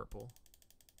purple.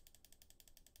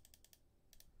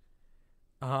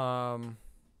 And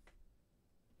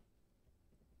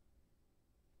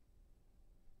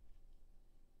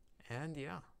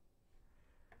yeah.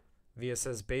 Via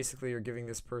says basically you're giving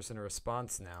this person a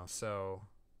response now, so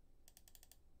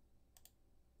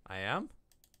I am?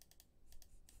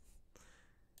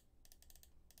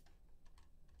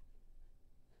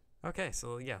 Okay,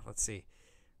 so yeah, let's see.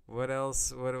 What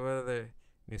else? What other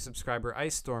new subscriber?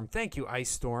 Ice Storm. Thank you, Ice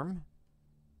Storm.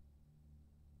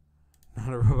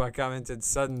 Not a robot commented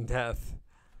sudden death.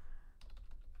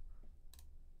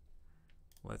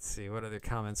 Let's see what other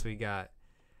comments we got.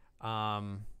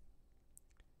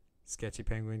 Sketchy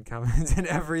Penguin comments and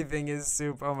everything is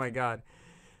soup. Oh my god.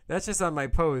 That's just on my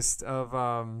post of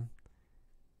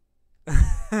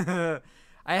I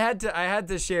had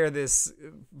to share this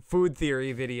food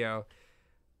theory video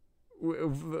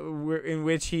in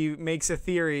which he makes a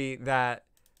theory that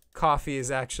coffee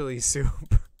is actually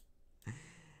soup.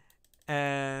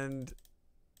 and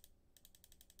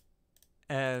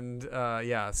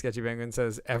yeah, Sketchy Penguin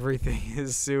says everything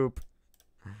is soup.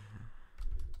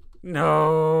 No.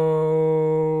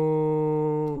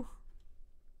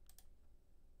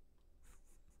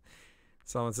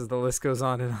 Someone says the list goes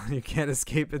on and on. You can't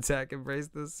escape attack. Embrace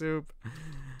the soup.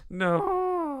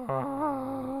 No.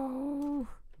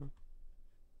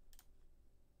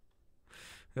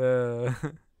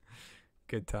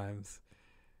 Good times.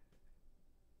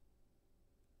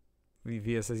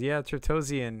 Via says, yeah,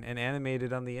 Triptosian and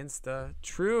animated on the Insta.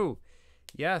 True.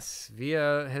 Yes,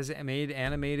 Via has made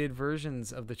animated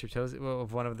versions of the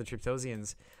of one of the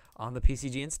Triptosians on the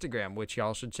PCG Instagram, which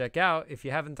y'all should check out if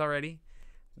you haven't already.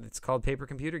 It's called Paper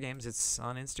Computer Games. It's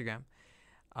on Instagram.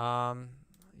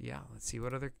 Yeah, let's see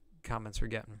what other comments we're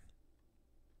getting.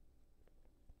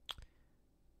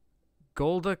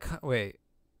 Golda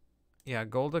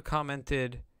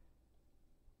commented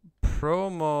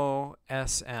promo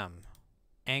SM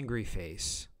angry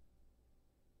face.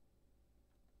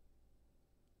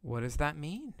 What does that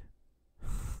mean?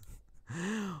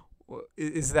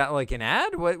 Is that like an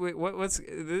ad? What's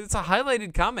it's a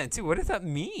highlighted comment too. What does that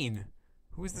mean?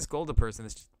 Who is this Golda person?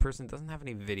 This person doesn't have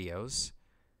any videos.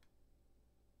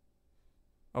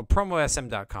 Oh,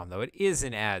 promosm.com though. It is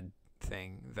an ad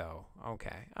thing though.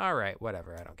 Okay. All right,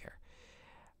 whatever. I don't care.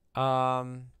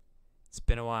 It's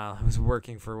been a while. I was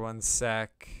working for 1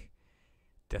 sec.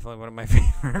 Definitely one of my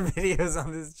favorite videos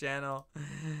on this channel.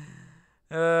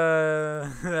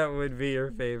 That would be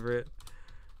your favorite.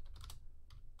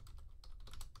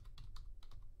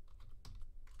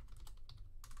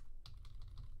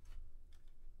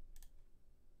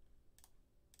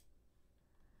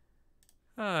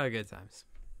 Good times.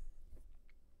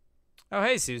 Oh,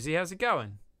 hey, Susie. How's it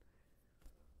going?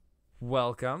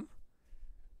 Welcome.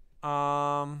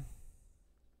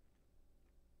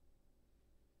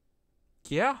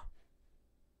 Yeah.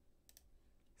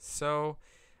 So,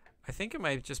 I think it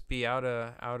might just be out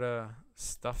of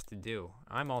stuff to do.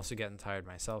 I'm also getting tired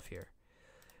myself here.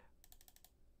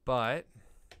 But,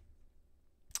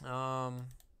 yeah,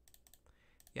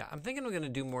 I'm thinking we're going to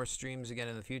do more streams again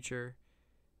in the future.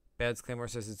 Bads Claymore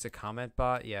says it's a comment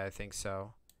bot. Yeah, I think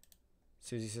so.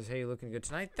 Susie says, hey, looking good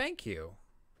tonight. Thank you.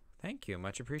 Thank you.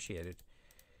 Much appreciated.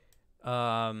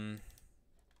 Yeah,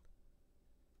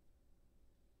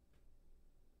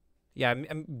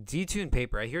 I'm Detuned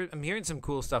Paper. I'm hearing some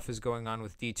cool stuff is going on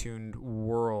with Detuned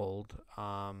World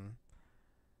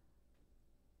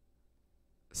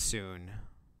soon.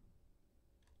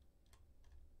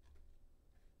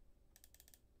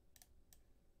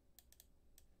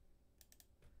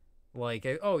 Like,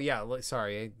 oh yeah,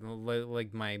 sorry,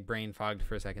 like my brain fogged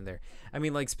for a second there. I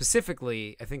mean, like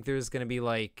specifically, I think there's gonna be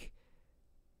like,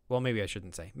 well, maybe I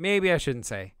shouldn't say.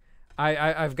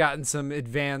 I've gotten some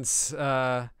advance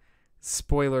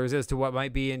spoilers as to what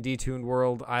might be in Detuned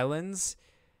World Islands.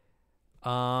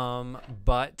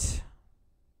 But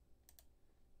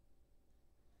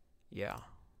yeah,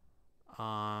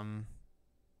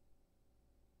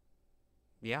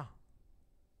 yeah.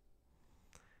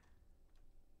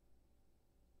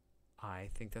 I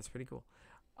think that's pretty cool.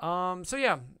 So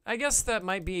yeah, I guess that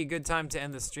might be a good time to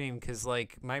end the stream because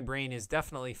like my brain is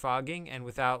definitely fogging, and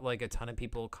without like a ton of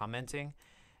people commenting,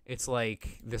 it's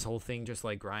like this whole thing just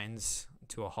like grinds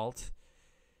to a halt.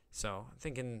 So I'm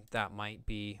thinking that might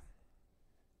be.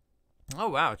 Oh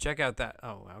wow, check out that.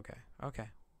 Oh, okay.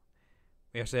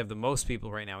 We actually have the most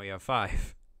people right now. We have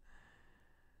 5.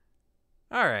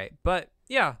 All right, but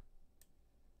yeah.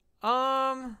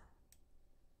 Yeah,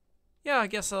 I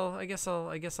guess I'll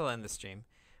end the stream.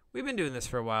 We've been doing this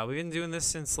for a while. We've been doing this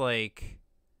since like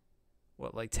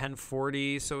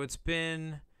 10:40, so it's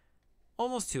been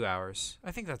almost 2 hours.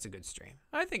 I think that's a good stream.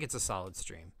 I think it's a solid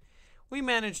stream. We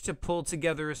managed to pull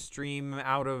together a stream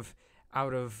out of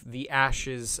the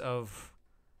ashes of,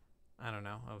 I don't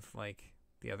know, of like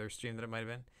the other stream that it might have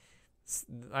been.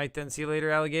 All right, then, see you later,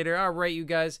 alligator. All right, you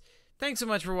guys. Thanks so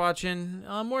much for watching.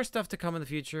 More stuff to come in the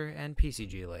future, and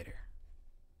PCG later.